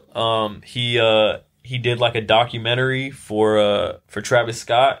 Yep. He did like a documentary for Travis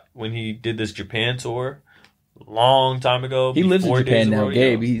Scott when he did this Japan tour long time ago. He lives in Japan now,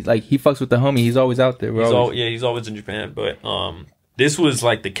 Gabe. He fucks with the homie. He's always out there. He's always in Japan. But this was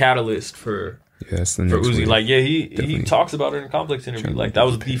like the catalyst for Uzi. Wave. Like, yeah, he talks about it in a Complex interview. Like, that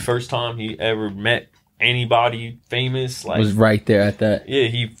was the first time he ever met anybody famous. Like, was right there at that. Yeah,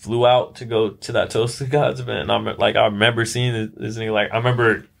 he flew out to go to that Toast of Gods event. And I remember seeing this nigga. Like, I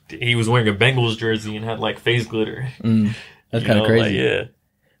remember he was wearing a Bengals jersey and had like face glitter. That's kind of crazy. Like, yeah.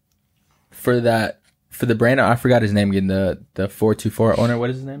 For the brand, I forgot his name again. The 424 owner. What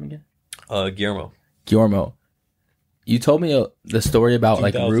is his name again? Guillermo. You told me the story about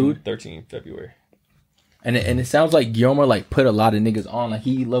like Rude. 13 February. And it sounds like Guillermo like put a lot of niggas on. Like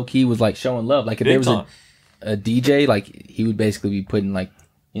he low key was like showing love. Like if there was a DJ, like he would basically be putting like,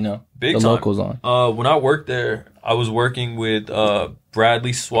 you know, big the time. locals on. When I worked there, I was working with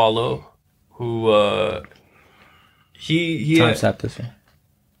Bradley Swallow, who he Time sap this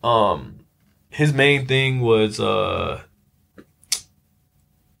one. His main thing was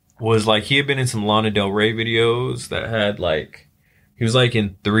like he had been in some Lana Del Rey videos that had like, he was like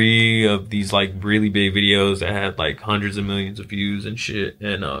in 3 of these like really big videos that had like hundreds of millions of views and shit.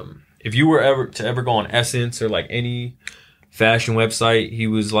 And if you were ever go on Essence or like any fashion website, he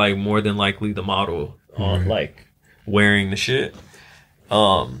was like more than likely the model on like wearing the shit.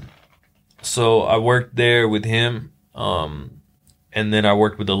 So I worked there with him, and then I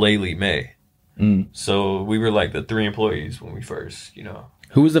worked with the Laylee May. So we were like the 3 employees when we first, you know.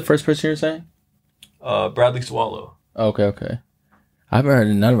 Who was the first person you were saying? Bradley Swallow. Okay. I haven't heard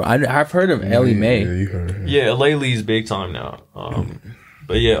of none of them. I've heard of Ellie Mae. Yeah, you heard her. Yeah, Laylee's big time now.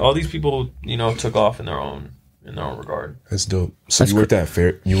 But yeah, all these people, you know, took off in their own regard. That's dope. So you worked at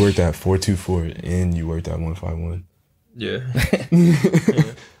 424 and you worked at 151. Yeah.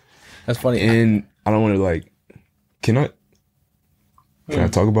 That's funny. And I don't want to like, can I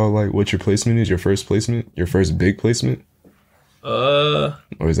talk about like what your placement is? Your first placement? Your first big placement? Or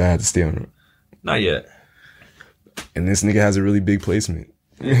does that have to stay on? Not yet. And this nigga has a really big placement.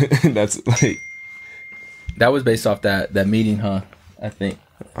 That's like, that was based off that meeting, huh? I think.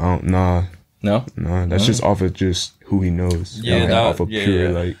 Nah. No? That's just off of just who he knows. Yeah, off of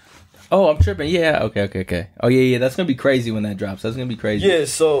pure like. Oh, I'm tripping. Yeah. Okay. Oh yeah. That's gonna be crazy when that drops. That's gonna be crazy. Yeah.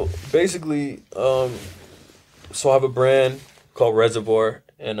 So basically, so I have a brand called Reservoir,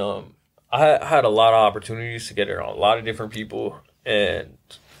 and I had a lot of opportunities to get around a lot of different people, and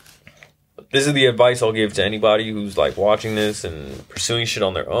this is the advice I'll give to anybody who's like watching this and pursuing shit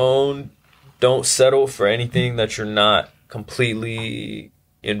on their own. Don't settle for anything that you're not completely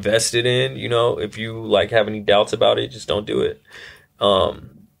invested in. You know, if you like have any doubts about it, just don't do it.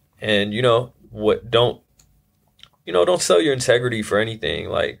 And you know what? Don't sell your integrity for anything,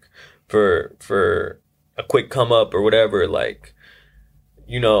 like for a quick come up or whatever. Like,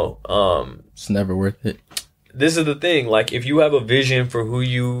 you know, it's never worth it. This is the thing. Like, if you have a vision for who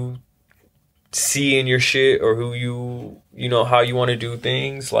you see in your shit or who you know, how you want to do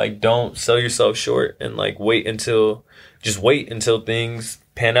things, like, don't sell yourself short and like wait until things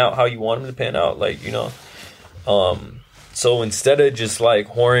pan out how you want them to pan out. Like, you know, so instead of just like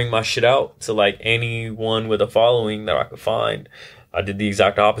whoring my shit out to like anyone with a following that I could find, I did the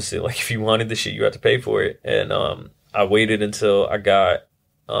exact opposite. Like, if you wanted the shit, you had to pay for it. And I waited until I got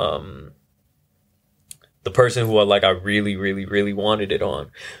the person who I really, really, really wanted it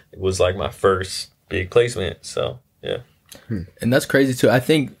on. It was like my first big placement. So yeah. And that's crazy too. I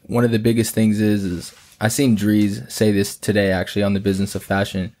think one of the biggest things is I seen Drees say this today actually on the Business of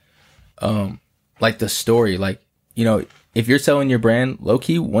Fashion. Like the story, like, you know, if you're selling your brand, low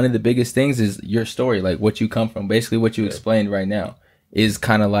key, one of the biggest things is your story, like what you come from. Basically what you explained right now is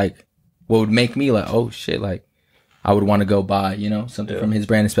kind of like what would make me like, oh shit, like I would want to go buy, you know, something from his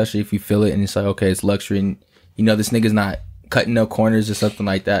brand, especially if you feel it and it's like, okay, it's luxury and, you know, this nigga's not cutting no corners or something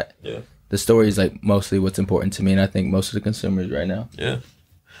like that. Yeah. The story is like mostly what's important to me, and I think most of the consumers right now. Yeah.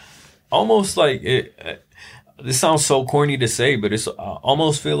 Almost like it. This sounds so corny to say, but I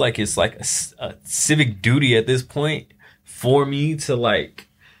almost feel like it's like a civic duty at this point for me to like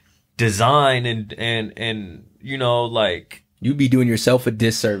design and you know, like you be doing yourself a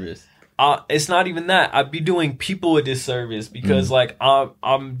disservice. It's not even that. I'd be doing people a disservice because like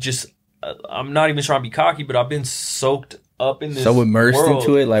I'm not even trying to be cocky, but I've been soaked up in this, so immersed world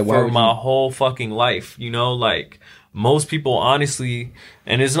into it, like for my whole fucking life. You know, like most people, honestly,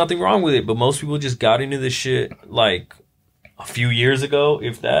 and there's nothing wrong with it, but most people just got into this shit like a few years ago,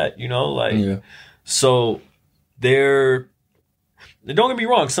 if that. You know, like so they're. Don't get me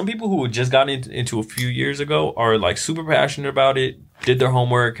wrong. Some people who had just gotten into a few years ago are like super passionate about it, did their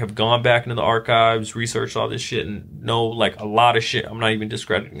homework, have gone back into the archives, researched all this shit, and know like a lot of shit. I'm not even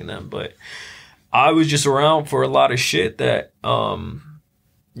discrediting them, but I was just around for a lot of shit that,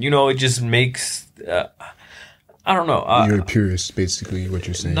 you know, it just makes. I don't know. You're a purist, basically, what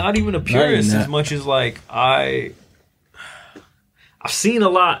you're saying. Not even a purist as much as like I've seen a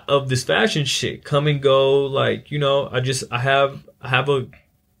lot of this fashion shit come and go. Like, you know, I have a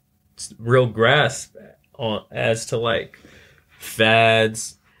real grasp on as to like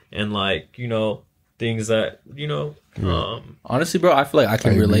fads and like, you know, things that, you know, honestly, bro, I feel like I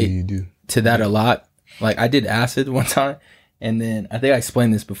can relate to that a lot. Like I did acid one time, and then I think I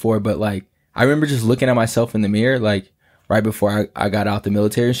explained this before, but like I remember just looking at myself in the mirror, like right before I got out the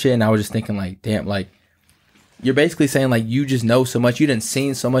military and shit, and I was just thinking like, damn, like you're basically saying like you just know so much, you done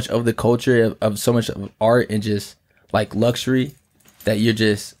seen so much of the culture of so much of art and just like luxury that you're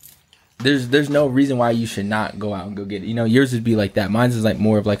just there's no reason why you should not go out and go get it. You know, yours would be like that. Mine's is like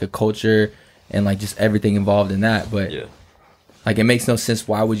more of like a culture and like just everything involved in that. But like it makes no sense.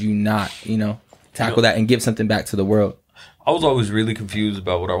 Why would you not, you know, tackle that and give something back to the world? I was always really confused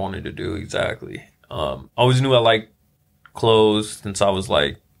about what I wanted to do exactly. I always knew I liked clothes since I was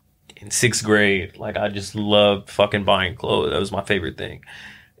like in 6th grade. Like I just loved fucking buying clothes. That was my favorite thing.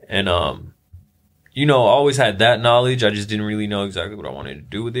 And you know, I always had that knowledge. I just didn't really know exactly what I wanted to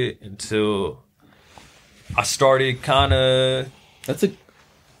do with it until I started kind of.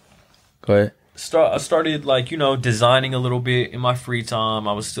 Go ahead. I started like, you know, designing a little bit in my free time.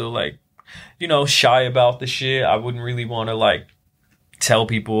 I was still like, you know, shy about the shit. I wouldn't really want to like tell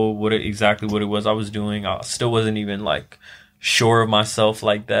people exactly what it was I was doing. I still wasn't even like sure of myself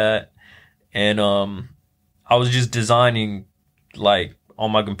like that. And I was just designing like on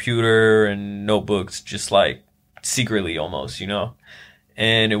my computer and notebooks, just like secretly almost, you know.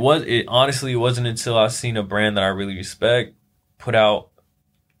 And it honestly wasn't until I seen a brand that I really respect put out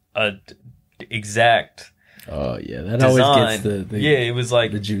a exact that design. Always gets the it was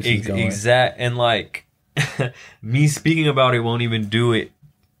like the juices going. Exact, and like me speaking about it won't even do it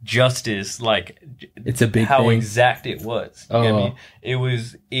justice. Like it's a big how thing. Exact it was. You get me? It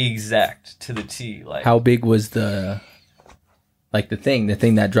was exact to the T. Like how big was the thing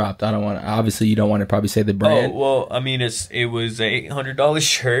that dropped? I don't want to, obviously you don't want to probably say the brand. Oh, well, I mean, it was a $800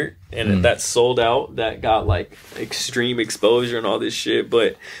 shirt and that sold out. That got like extreme exposure and all this shit.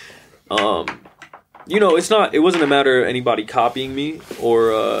 But, you know, it wasn't a matter of anybody copying me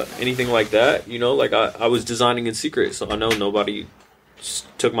or anything like that. You know, like I was designing in secret. So I know nobody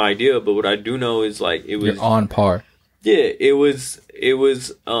took my idea. But what I do know is like it was. You're on par. Yeah, it was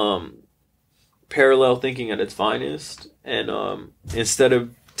parallel thinking at its finest. And instead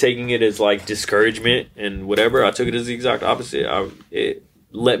of taking it as like discouragement and whatever, I took it as the exact opposite. It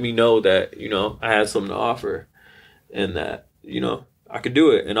let me know that, you know, I had something to offer and that, you know, I could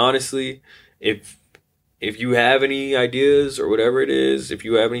do it. And honestly, if you have any ideas or whatever it is, if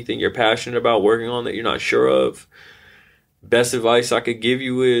you have anything you're passionate about working on that you're not sure of, best advice I could give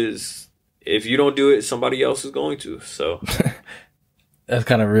you is if you don't do it, somebody else is going to. So that's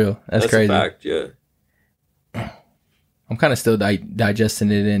kind of real. That's crazy. A fact, yeah. I'm kind of still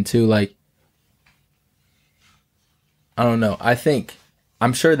digesting it in too. Like, I don't know.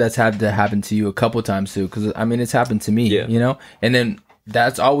 I'm sure that's had to happen to you a couple times too. Cause I mean, it's happened to me, you know? And then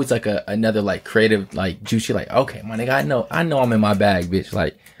that's always like another like creative like juice. You're like, okay, my nigga, I know I'm in my bag, bitch.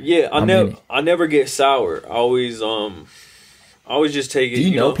 Like, yeah, I never get sour. I always just take it. Do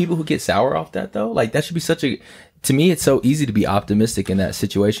you know people who get sour off that though? Like that should be such a. To me, it's so easy to be optimistic in that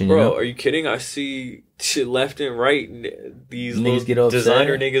situation. Bro, you know? Are you kidding? I see shit left and right. These niggas get upset.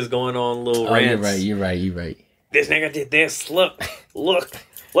 Designer niggas going on little rants. You're right. This nigga did this. Look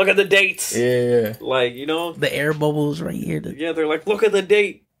at the dates. Yeah. Like, you know. The air bubbles right here. Yeah, they're like, look at the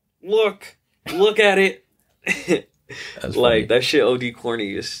date. Look at it. Like, that shit OD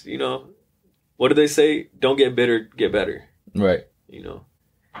corny is, you know. What do they say? Don't get bitter, get better. Right. You know.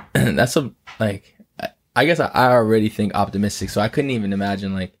 That's like, I guess I already think optimistic, so I couldn't even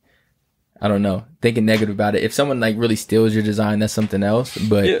imagine, like, I don't know, thinking negative about it. If someone, like, really steals your design, that's something else.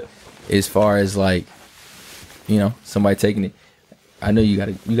 But as far as, like, you know, somebody taking it, I know you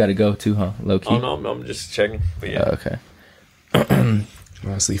gotta go too, huh? Low key. Oh no, I'm just checking. But yeah. Okay.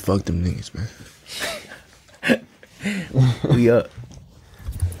 Honestly, fuck them niggas, man. We up.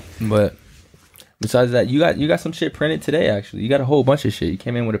 But besides that, you got some shit printed today. Actually, you got a whole bunch of shit. You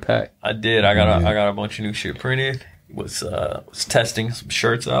came in with a pack. I did. I got a bunch of new shit printed. Was testing some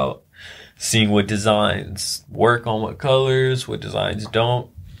shirts out, seeing what designs work on what colors, what designs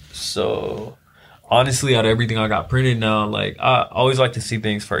don't. So honestly, out of everything I got printed now, like I always like to see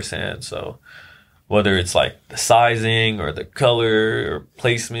things firsthand. So whether it's like the sizing or the color or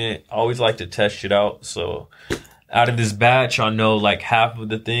placement, I always like to test it out. So out of this batch, I know like half of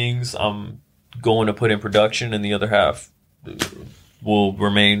the things I'm going to put in production, and the other half will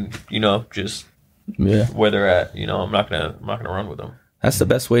remain, you know, just where they're at. You know, I'm not gonna run with them. That's the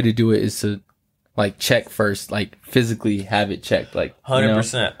best way to do it, is to like check first, like physically have it checked, like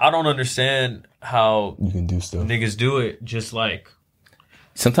 100%. I don't understand how you can do stuff. Niggas do it. Just like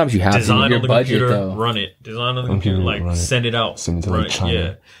sometimes you have design to on the budget, computer, though. Run it. Design on the computer, like send it out. Send it to like China.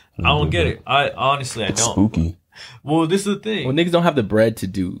 Yeah, I don't get it. I honestly, it's don't. Spooky. Well, this is the thing. Well, niggas don't have the bread to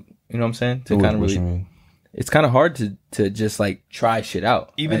do. You know what I'm saying? To kind of really. It's kind of hard to just like try shit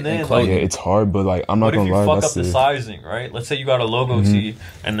out. Even then, like, yeah, it's hard, but like I'm not gonna lie. What if you fuck up the sizing, right? Let's say you got a logo tee,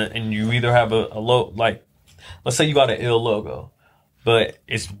 and you either have a low, like, let's say you got an ill logo, but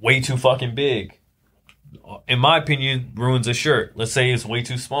it's way too fucking big. In my opinion, ruins a shirt. Let's say it's way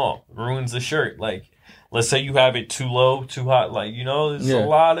too small, ruins the shirt. Like, let's say you have it too low, too high. Like, you know, there's a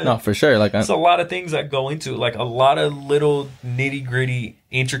lot of... No, for sure. Like, there's a lot of things that go into it. Like, a lot of little nitty-gritty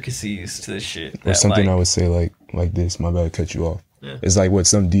intricacies to this shit. Or something I would say like this. My bad, cut you off. Yeah. It's like what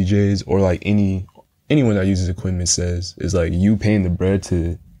some DJs or like anyone that uses equipment says is like, you paying the bread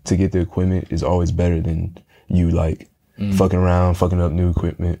to get the equipment is always better than you like fucking around, fucking up new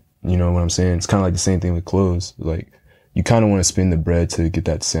equipment. You know what I'm saying? It's kind of like the same thing with clothes. Like, you kind of want to spend the bread to get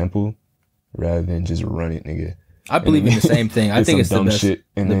that sample rather than just run it, nigga. I believe in the same thing. I think it's the best shit,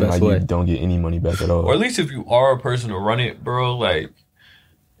 and then like you don't get any money back at all. Or at least if you are a person to run it, bro, like,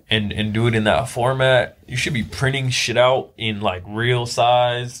 and do it in that format, you should be printing shit out in like real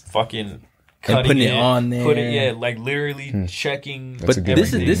size, fucking cutting and putting it on there. Like literally checking. But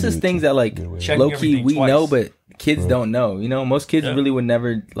this is things that like low key we know, but kids don't know. You know, most kids really would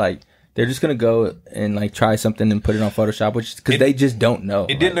never like. They're just gonna go and like try something and put it on Photoshop, which because they just don't know.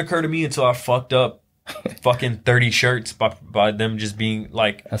 It didn't occur to me until I fucked up fucking 30 shirts by them just being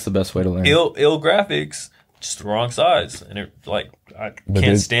like. That's the best way to learn. Ill graphics, just the wrong size, and it like I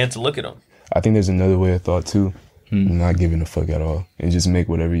can't stand to look at them. I think there's another way of thought too. Not giving a fuck at all and just make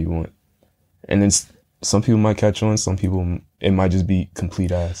whatever you want. And then some people might catch on. Some people it might just be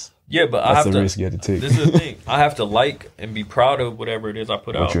complete ass. Yeah, but that's the risk you have to take. This is the thing. I have to like and be proud of whatever it is I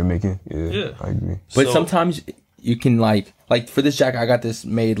put out. What you're making. Yeah, I agree. But sometimes you can like for this jacket, I got this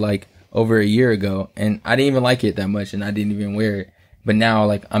made like over a year ago, and I didn't even like it that much, and I didn't even wear it. But now,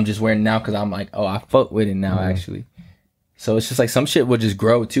 like, I'm just wearing it now because I'm like, oh, I fuck with it now, actually. So it's just like some shit will just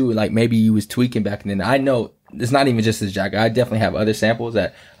grow too. Like maybe you was tweaking back then. I know it's not even just this jacket. I definitely have other samples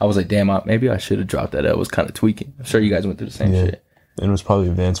that I was like, damn, maybe I should have dropped that. I was kind of tweaking. I'm sure you guys went through the same shit. And it was probably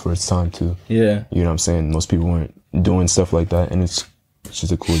advanced for its time too. Yeah. You know what I'm saying? Most people weren't doing stuff like that, and it's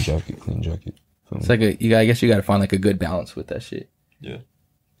just a cool jacket, clean jacket. It's like I guess you got to find like a good balance with that shit. Yeah.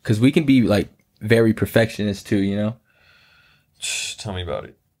 Because we can be like very perfectionist too, you know? Tell me about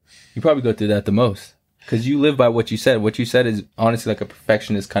it. You probably go through that the most. Because you live by what you said. What you said is honestly like a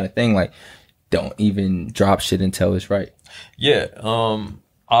perfectionist kind of thing. Like, don't even drop shit until it's right. Yeah.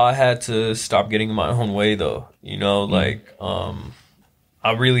 I had to stop getting in my own way though. You know, like,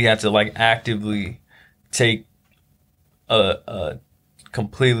 I really had to like actively take a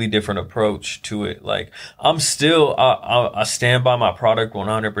completely different approach to it. Like, I'm still, I stand by my product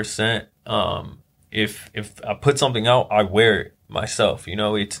 100%. if I put something out, I wear it myself. You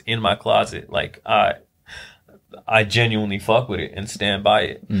know, it's in my closet. Like I genuinely fuck with it and stand by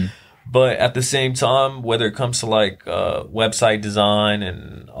it. But at the same time, whether it comes to like website design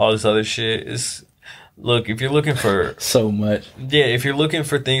and all this other shit, look, if you're looking for so much, if you're looking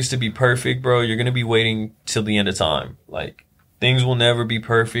for things to be perfect, bro, you're gonna be waiting till the end of time. Like, things will never be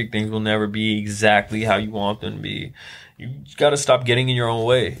perfect. Things will never be exactly how you want them to be. You gotta stop getting in your own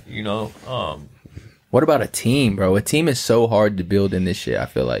way, you know? What about a team, bro? A team is so hard to build in this shit, I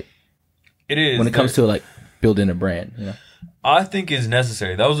feel like. It is. When it comes to, like, building a brand, you know? I think it's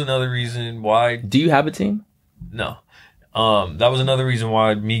necessary. That was another reason why... Do you have a team? No. That was another reason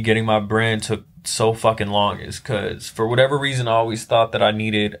why me getting my brand took so fucking long, is because for whatever reason I always thought that I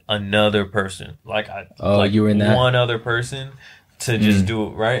needed another person. You were in that? One other person to just do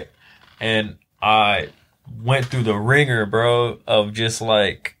it, right? And I went through the ringer, bro, of just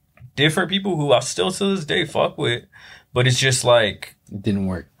like different people who I still to this day fuck with, but it's just like it didn't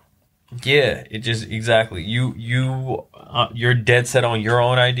work. Yeah, it just exactly. You're dead set on your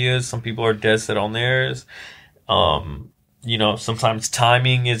own ideas. Some people are dead set on theirs. You know, sometimes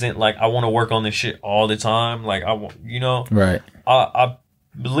timing isn't like, I want to work on this shit all the time. Like, I want, you know, right. I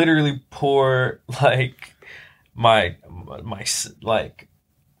literally pour like my like,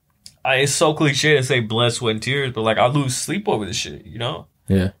 it's so cliche to say blood, sweat, and tears, but like, I lose sleep over this shit, you know?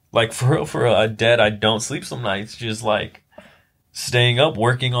 Yeah. Like, for real, for a dead, I don't sleep some nights, just like staying up,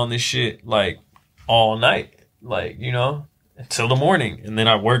 working on this shit like all night, like, you know, until the morning. And then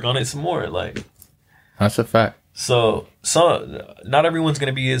I work on it some more. Like, that's a fact. So not everyone's going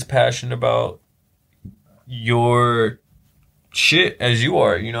to be as passionate about your shit as you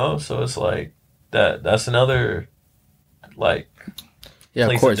are, you know? So it's like that's another, like, yeah,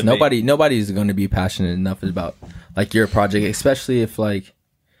 of course. Nobody's going to be passionate enough about like your project, especially if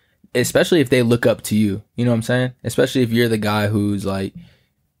they look up to you. You know what I'm saying? Especially if you're the guy who's like,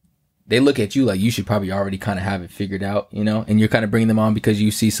 they look at you like you should probably already kind of have it figured out, you know? And you're kind of bringing them on because you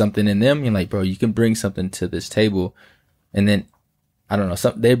see something in them. You're like, bro, you can bring something to this table. And then, I don't know,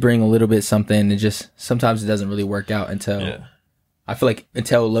 they bring a little bit something, and just sometimes it doesn't really work out until, I feel like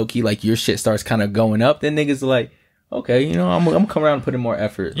until low-key, like your shit starts kind of going up, then niggas are like, okay, you know, I'm gonna come around and put in more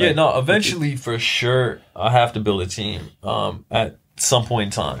effort. Yeah, like, no, eventually for sure I have to build a team at some point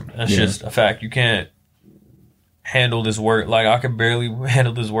in time. That's just a fact. You can't handle this work. Like, I can barely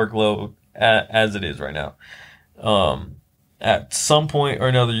handle this workload as it is right now. At some point or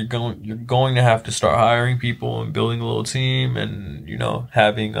another, you're going to have to start hiring people and building a little team, and, you know,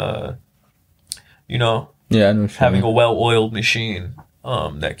 having a well-oiled machine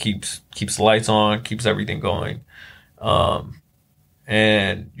that keeps the lights on, keeps everything going.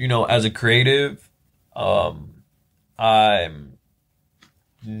 And, you know, as a creative, I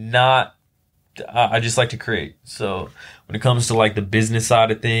just like to create. So when it comes to like the business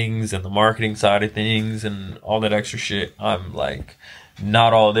side of things and the marketing side of things and all that extra shit, I'm like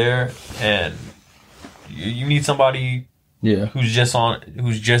not all there. And you need somebody who's just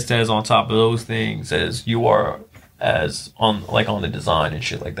as on top of those things as you are, as on the design and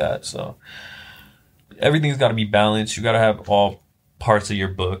shit like that. So everything's got to be balanced. You got to have all parts of your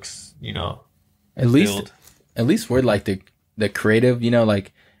books, you know. At least we're like the creative, you know,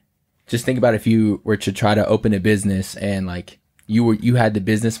 like, just think about if you were to try to open a business and like you had the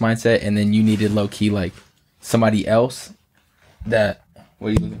business mindset, and then you needed low key like somebody else that, what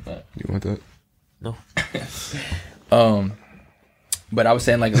are you looking for? You want that? No. But I was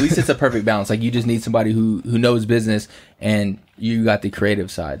saying, like, at least it's a perfect balance. Like, you just need somebody who knows business, and you got the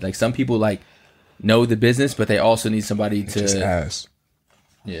creative side. Like, some people like know the business, but they also need somebody to just ask.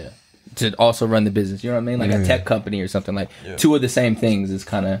 Yeah. To also run the business. You know what I mean? Like a tech company or something. Like two of the same things is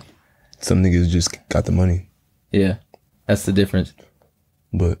kind of. Some niggas just got the money. Yeah. That's the difference.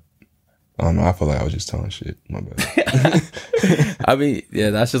 But I don't know. I feel like I was just telling shit. My bad. I mean,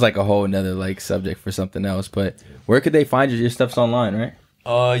 yeah, that's just like a whole another like subject for something else. But where could they find you? Your stuff's online, right?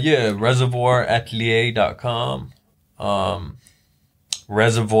 Reservoiratelier.com.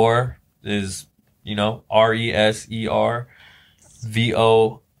 Reservoir is, you know, RESERVOIR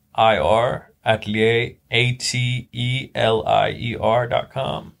Atelier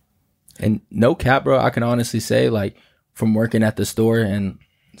ATELIER.com. And no cap, bro, I can honestly say, like, from working at the store and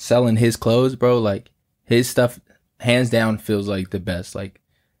selling his clothes, bro, like, his stuff hands down feels like the best. Like,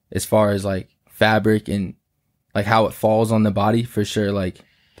 as far as like fabric and like how it falls on the body, for sure. Like,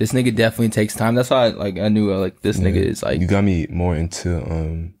 this nigga definitely takes time. That's why I knew like this nigga is like. You got me more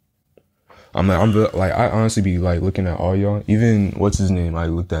into I honestly be like looking at all y'all. Even what's his name? I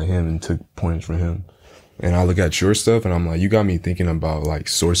looked at him and took pointers from him. and I look at your stuff, and I'm like, you got me thinking about like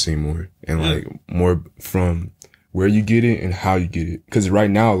sourcing more and like more from where you get it and how you get it. Because right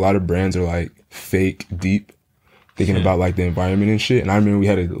now, a lot of brands are like fake deep, thinking about like the environment and shit. And I remember we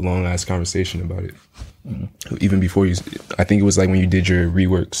had a long ass conversation about it. Even before you, I think it was like when you did your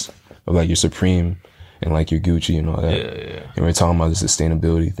reworks of like your Supreme and like your Gucci and all that. Yeah. And we're talking about the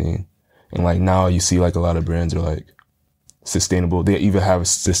sustainability thing. And like now you see like a lot of brands are like sustainable. They either have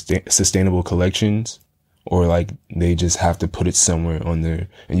sustainable collections or like they just have to put it somewhere on there.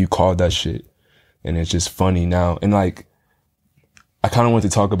 And you call that shit. And it's just funny now. And like, I kind of want to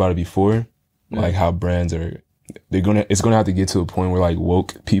talk about it before, like how brands are, it's gonna have to get to a point where like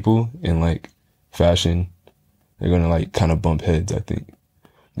woke people in like fashion, they're gonna like kind of bump heads, I think.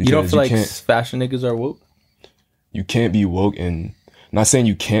 Because you don't feel like fashion niggas are woke? You can't be woke, and not saying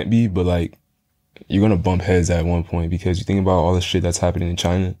you can't be, but like you're gonna bump heads at one point because you think about all the shit that's happening in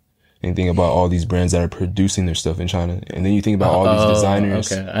China, and you think about all these brands that are producing their stuff in China, and then you think about all these designers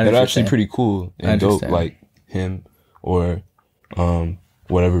that are actually pretty cool and dope, like him or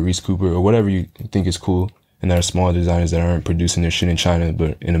whatever, Reese Cooper or whatever you think is cool, and there are small designers that aren't producing their shit in China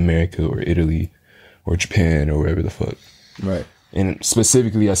but in America or Italy or Japan or wherever the fuck. Right. And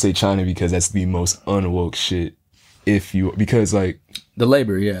specifically I say China because that's the most unwoke shit. Because like the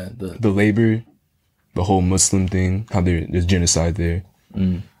labor, the labor, the whole Muslim thing, how there's genocide there,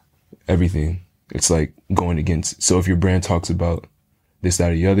 everything. It's like going against. So if your brand talks about this,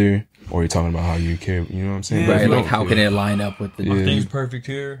 that, or the other, or you're talking about how you care, you know what I'm saying? Right. Like how can it line up with the things perfect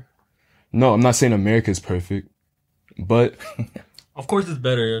here? No, I'm not saying America's perfect, but of course it's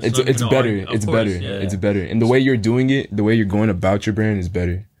better. It's better. It's better. It's better. And the way you're doing it, the way you're going about your brand is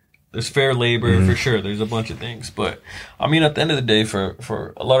better. There's fair labor for sure. There's a bunch of things, but I mean, at the end of the day,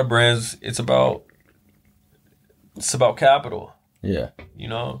 for a lot of brands, it's about capital. Yeah, you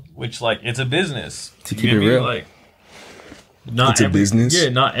know, which like it's a business. To keep it real, like not it's a business. Yeah,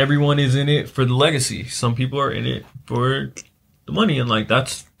 not everyone is in it for the legacy. Some people are in it for the money, and like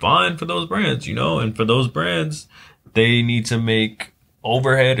that's fine for those brands, you know. And for those brands, they need to make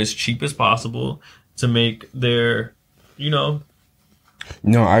overhead as cheap as possible to make their, you know.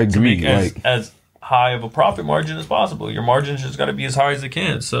 No, I agree. To make as high of a profit margin as possible. Your margins just got to be as high as it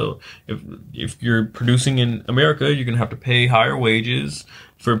can. So if you're producing in America, you're gonna have to pay higher wages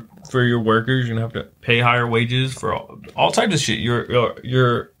for your workers. You're gonna have to pay higher wages for all types of shit.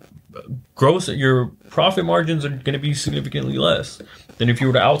 Your profit margins are gonna be significantly less than if you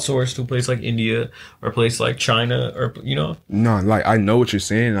were to outsource to a place like India or a place like China, or you know. No, like I know what you're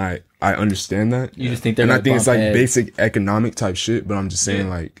saying. I understand that. You just think they're and I think it's like heads. basic economic type shit. But I'm just saying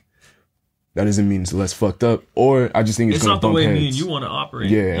like that doesn't mean it's less fucked up. Or I just think it's gonna not the bump way heads. me and you want to operate.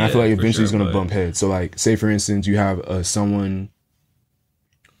 Yeah, and I feel like eventually it's gonna but bump heads. So like, say for instance, you have someone.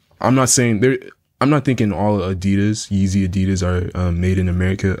 I'm not thinking all Yeezy Adidas are made in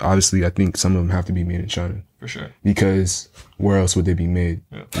America. Obviously, I think some of them have to be made in China. For sure. Because where else would they be made?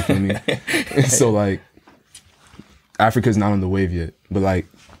 Yeah. You feel me? So like, Africa's not on the wave yet, but like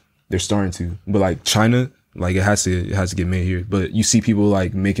they're starting to. But like China, like it has to get made here. But you see people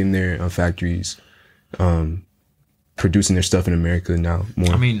like making their factories, producing their stuff in America now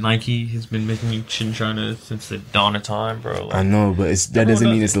more. I mean, Nike has been making shit in China since the dawn of time, bro. Like, I know, but that doesn't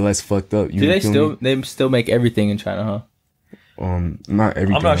mean it's less fucked up. Do they still make everything in China, huh? Not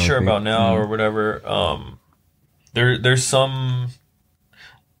everything. I'm not sure about now or whatever. There's some,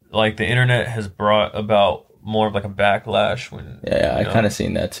 like, the internet has brought about more of like a backlash when I kind of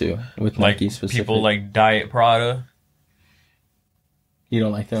seen that too with like Nike specifically. People like Diet Prada. You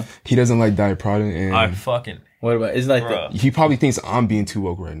don't like them? He doesn't like Diet Prada, and I fucking. What about? It's like he probably thinks I'm being too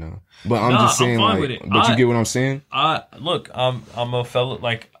woke right now, but I'm just saying, I'm fine like, with it. But you get what I'm saying? I'm a fellow,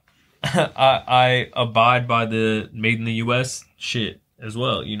 like, I abide by the made in the U.S. shit as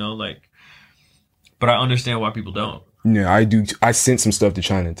well, you know, like, but I understand why people don't. Yeah, I do. I sent some stuff to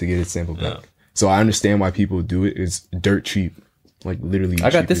China to get it sampled back, so I understand why people do it. It's dirt cheap, like literally.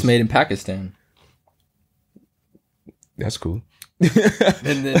 I got this made in Pakistan. That's cool. And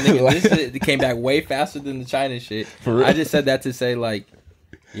then this shit came back way faster than the China shit. For real? I just said that to say like,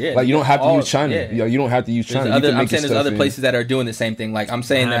 yeah, like you don't have to use China. Yeah. You don't have to use China. I'm saying there's other places that are doing the same thing. Like I'm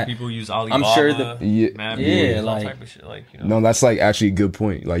saying that people use Alibaba. I'm sure all type of shit, like, you know. No, that's like actually a good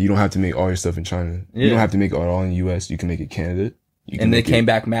point. Like you don't have to make all your stuff in China. You don't have to make it all in the U.S. You can make it Canada. And they came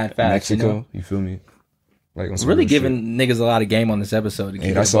back mad fast. Mexico, you feel me? Like on really giving niggas a lot of game on this episode.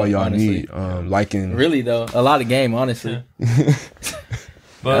 Hey, that's all y'all need. Liking. Really though, a lot of game, honestly. Yeah.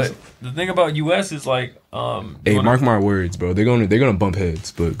 But the thing about US is like, hey, mark my words, bro. They're gonna bump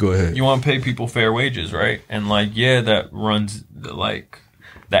heads. But go ahead. You want to pay people fair wages, right? And like, yeah, that runs like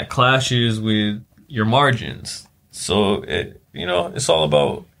that clashes with your margins. So it's all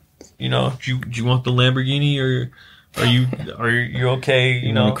about, do you want the Lamborghini or are you okay?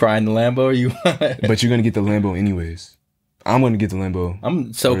 You know, cry in the Lambo or you? But you're gonna get the Lambo anyways. I'm gonna get the Lambo.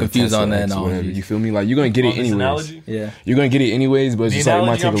 I'm so confused on that analogy. You feel me? Like you're gonna get it anyways. Analogy? Yeah, you're gonna get it anyways. But it's just like it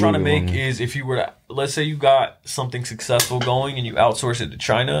might take a little bit longer. The analogy I'm trying to make is if you were to, let's say you got something successful going and you outsource it to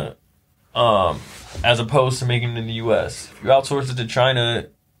China, as opposed to making it in the U.S. If you outsource it to China,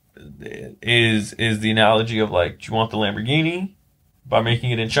 is the analogy of like, do you want the Lamborghini by making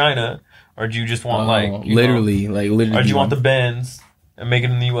it in China, or do you just want literally, or do you want the Benz and make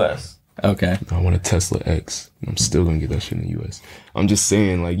it in the U.S.? Okay. I want a Tesla X. I'm still gonna get that shit in the US. I'm just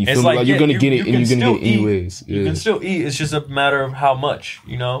saying, like, you feel me? Like, you're gonna get it and you're gonna get it anyways. You can still eat. It's just a matter of how much,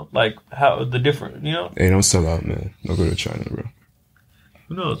 like how the different, Hey, don't sell out, man. Don't go to China, bro.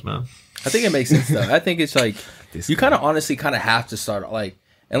 Who knows, man? I think it makes sense though. I think it's like you kind of honestly kind of have to start like,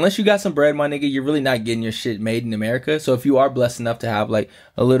 unless you got some bread, my nigga, you're really not getting your shit made in America. So if you are blessed enough to have like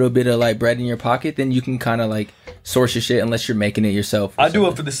a little bit of like bread in your pocket, then you can kind of like source your shit unless you're making it yourself. I do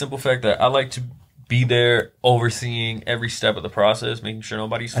it for the simple fact that I like to be there overseeing every step of the process, making sure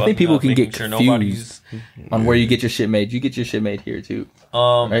nobody's fucking I think people up, can get confused on where you get your shit made. You get your shit made here too.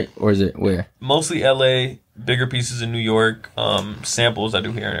 Right? Or is it where? Mostly LA, bigger pieces in New York, samples I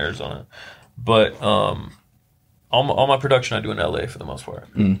do here in Arizona. But all my production I do in LA for the most part.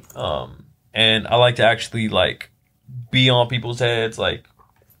 And I like to actually like be on people's heads, like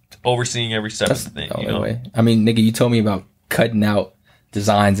overseeing every step of the thing. The only way. I mean, nigga, you told me about cutting out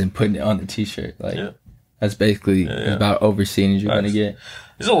designs and putting it on the t-shirt. Like that's basically about overseeing as you're gonna get.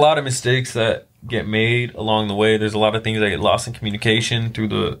 There's a lot of mistakes that get made along the way. There's a lot of things that get lost in communication through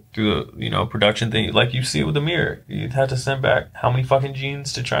the production thing. Like you see it with the mirror. You had to send back how many fucking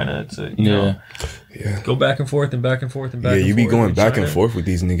jeans to China to you know go back and forth and back and forth and back. Yeah, you be going back and forth with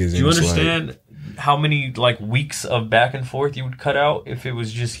these niggas. Do you understand how many like weeks of back and forth you would cut out if it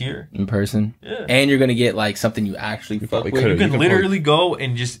was just here in person? Yeah, and you're gonna get like something you actually fuck with. You can literally go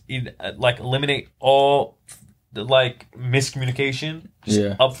and just like eliminate all the like miscommunication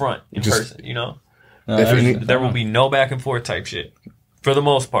up front in person. There will be no back and forth type shit for the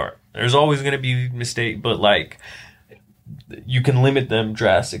most part. There's always gonna be mistake, but like you can limit them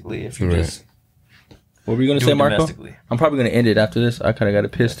drastically if you just. What were you gonna say, Marco? I'm probably gonna end it after this. I kind of got a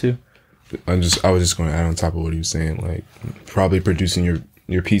piss too. I was just going to add on top of what he was saying, like probably producing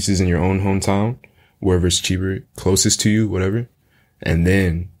your pieces in your own hometown, wherever it's cheaper, closest to you, whatever. And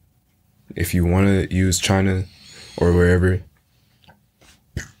then if you want to use China or wherever,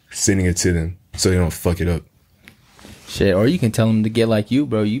 sending it to them so they don't fuck it up. Shit, or you can tell them to get like you,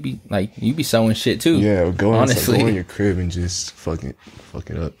 bro. You be sewing shit too. Yeah, go in your crib and just fuck it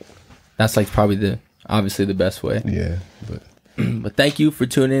up. That's like probably obviously the best way. Yeah, but thank you for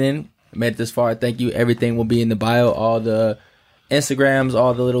tuning in. Made it this far. Thank you. Everything will be in the bio. All the Instagrams,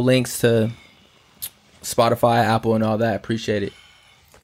 all the little links to Spotify, Apple, and all that. Appreciate it.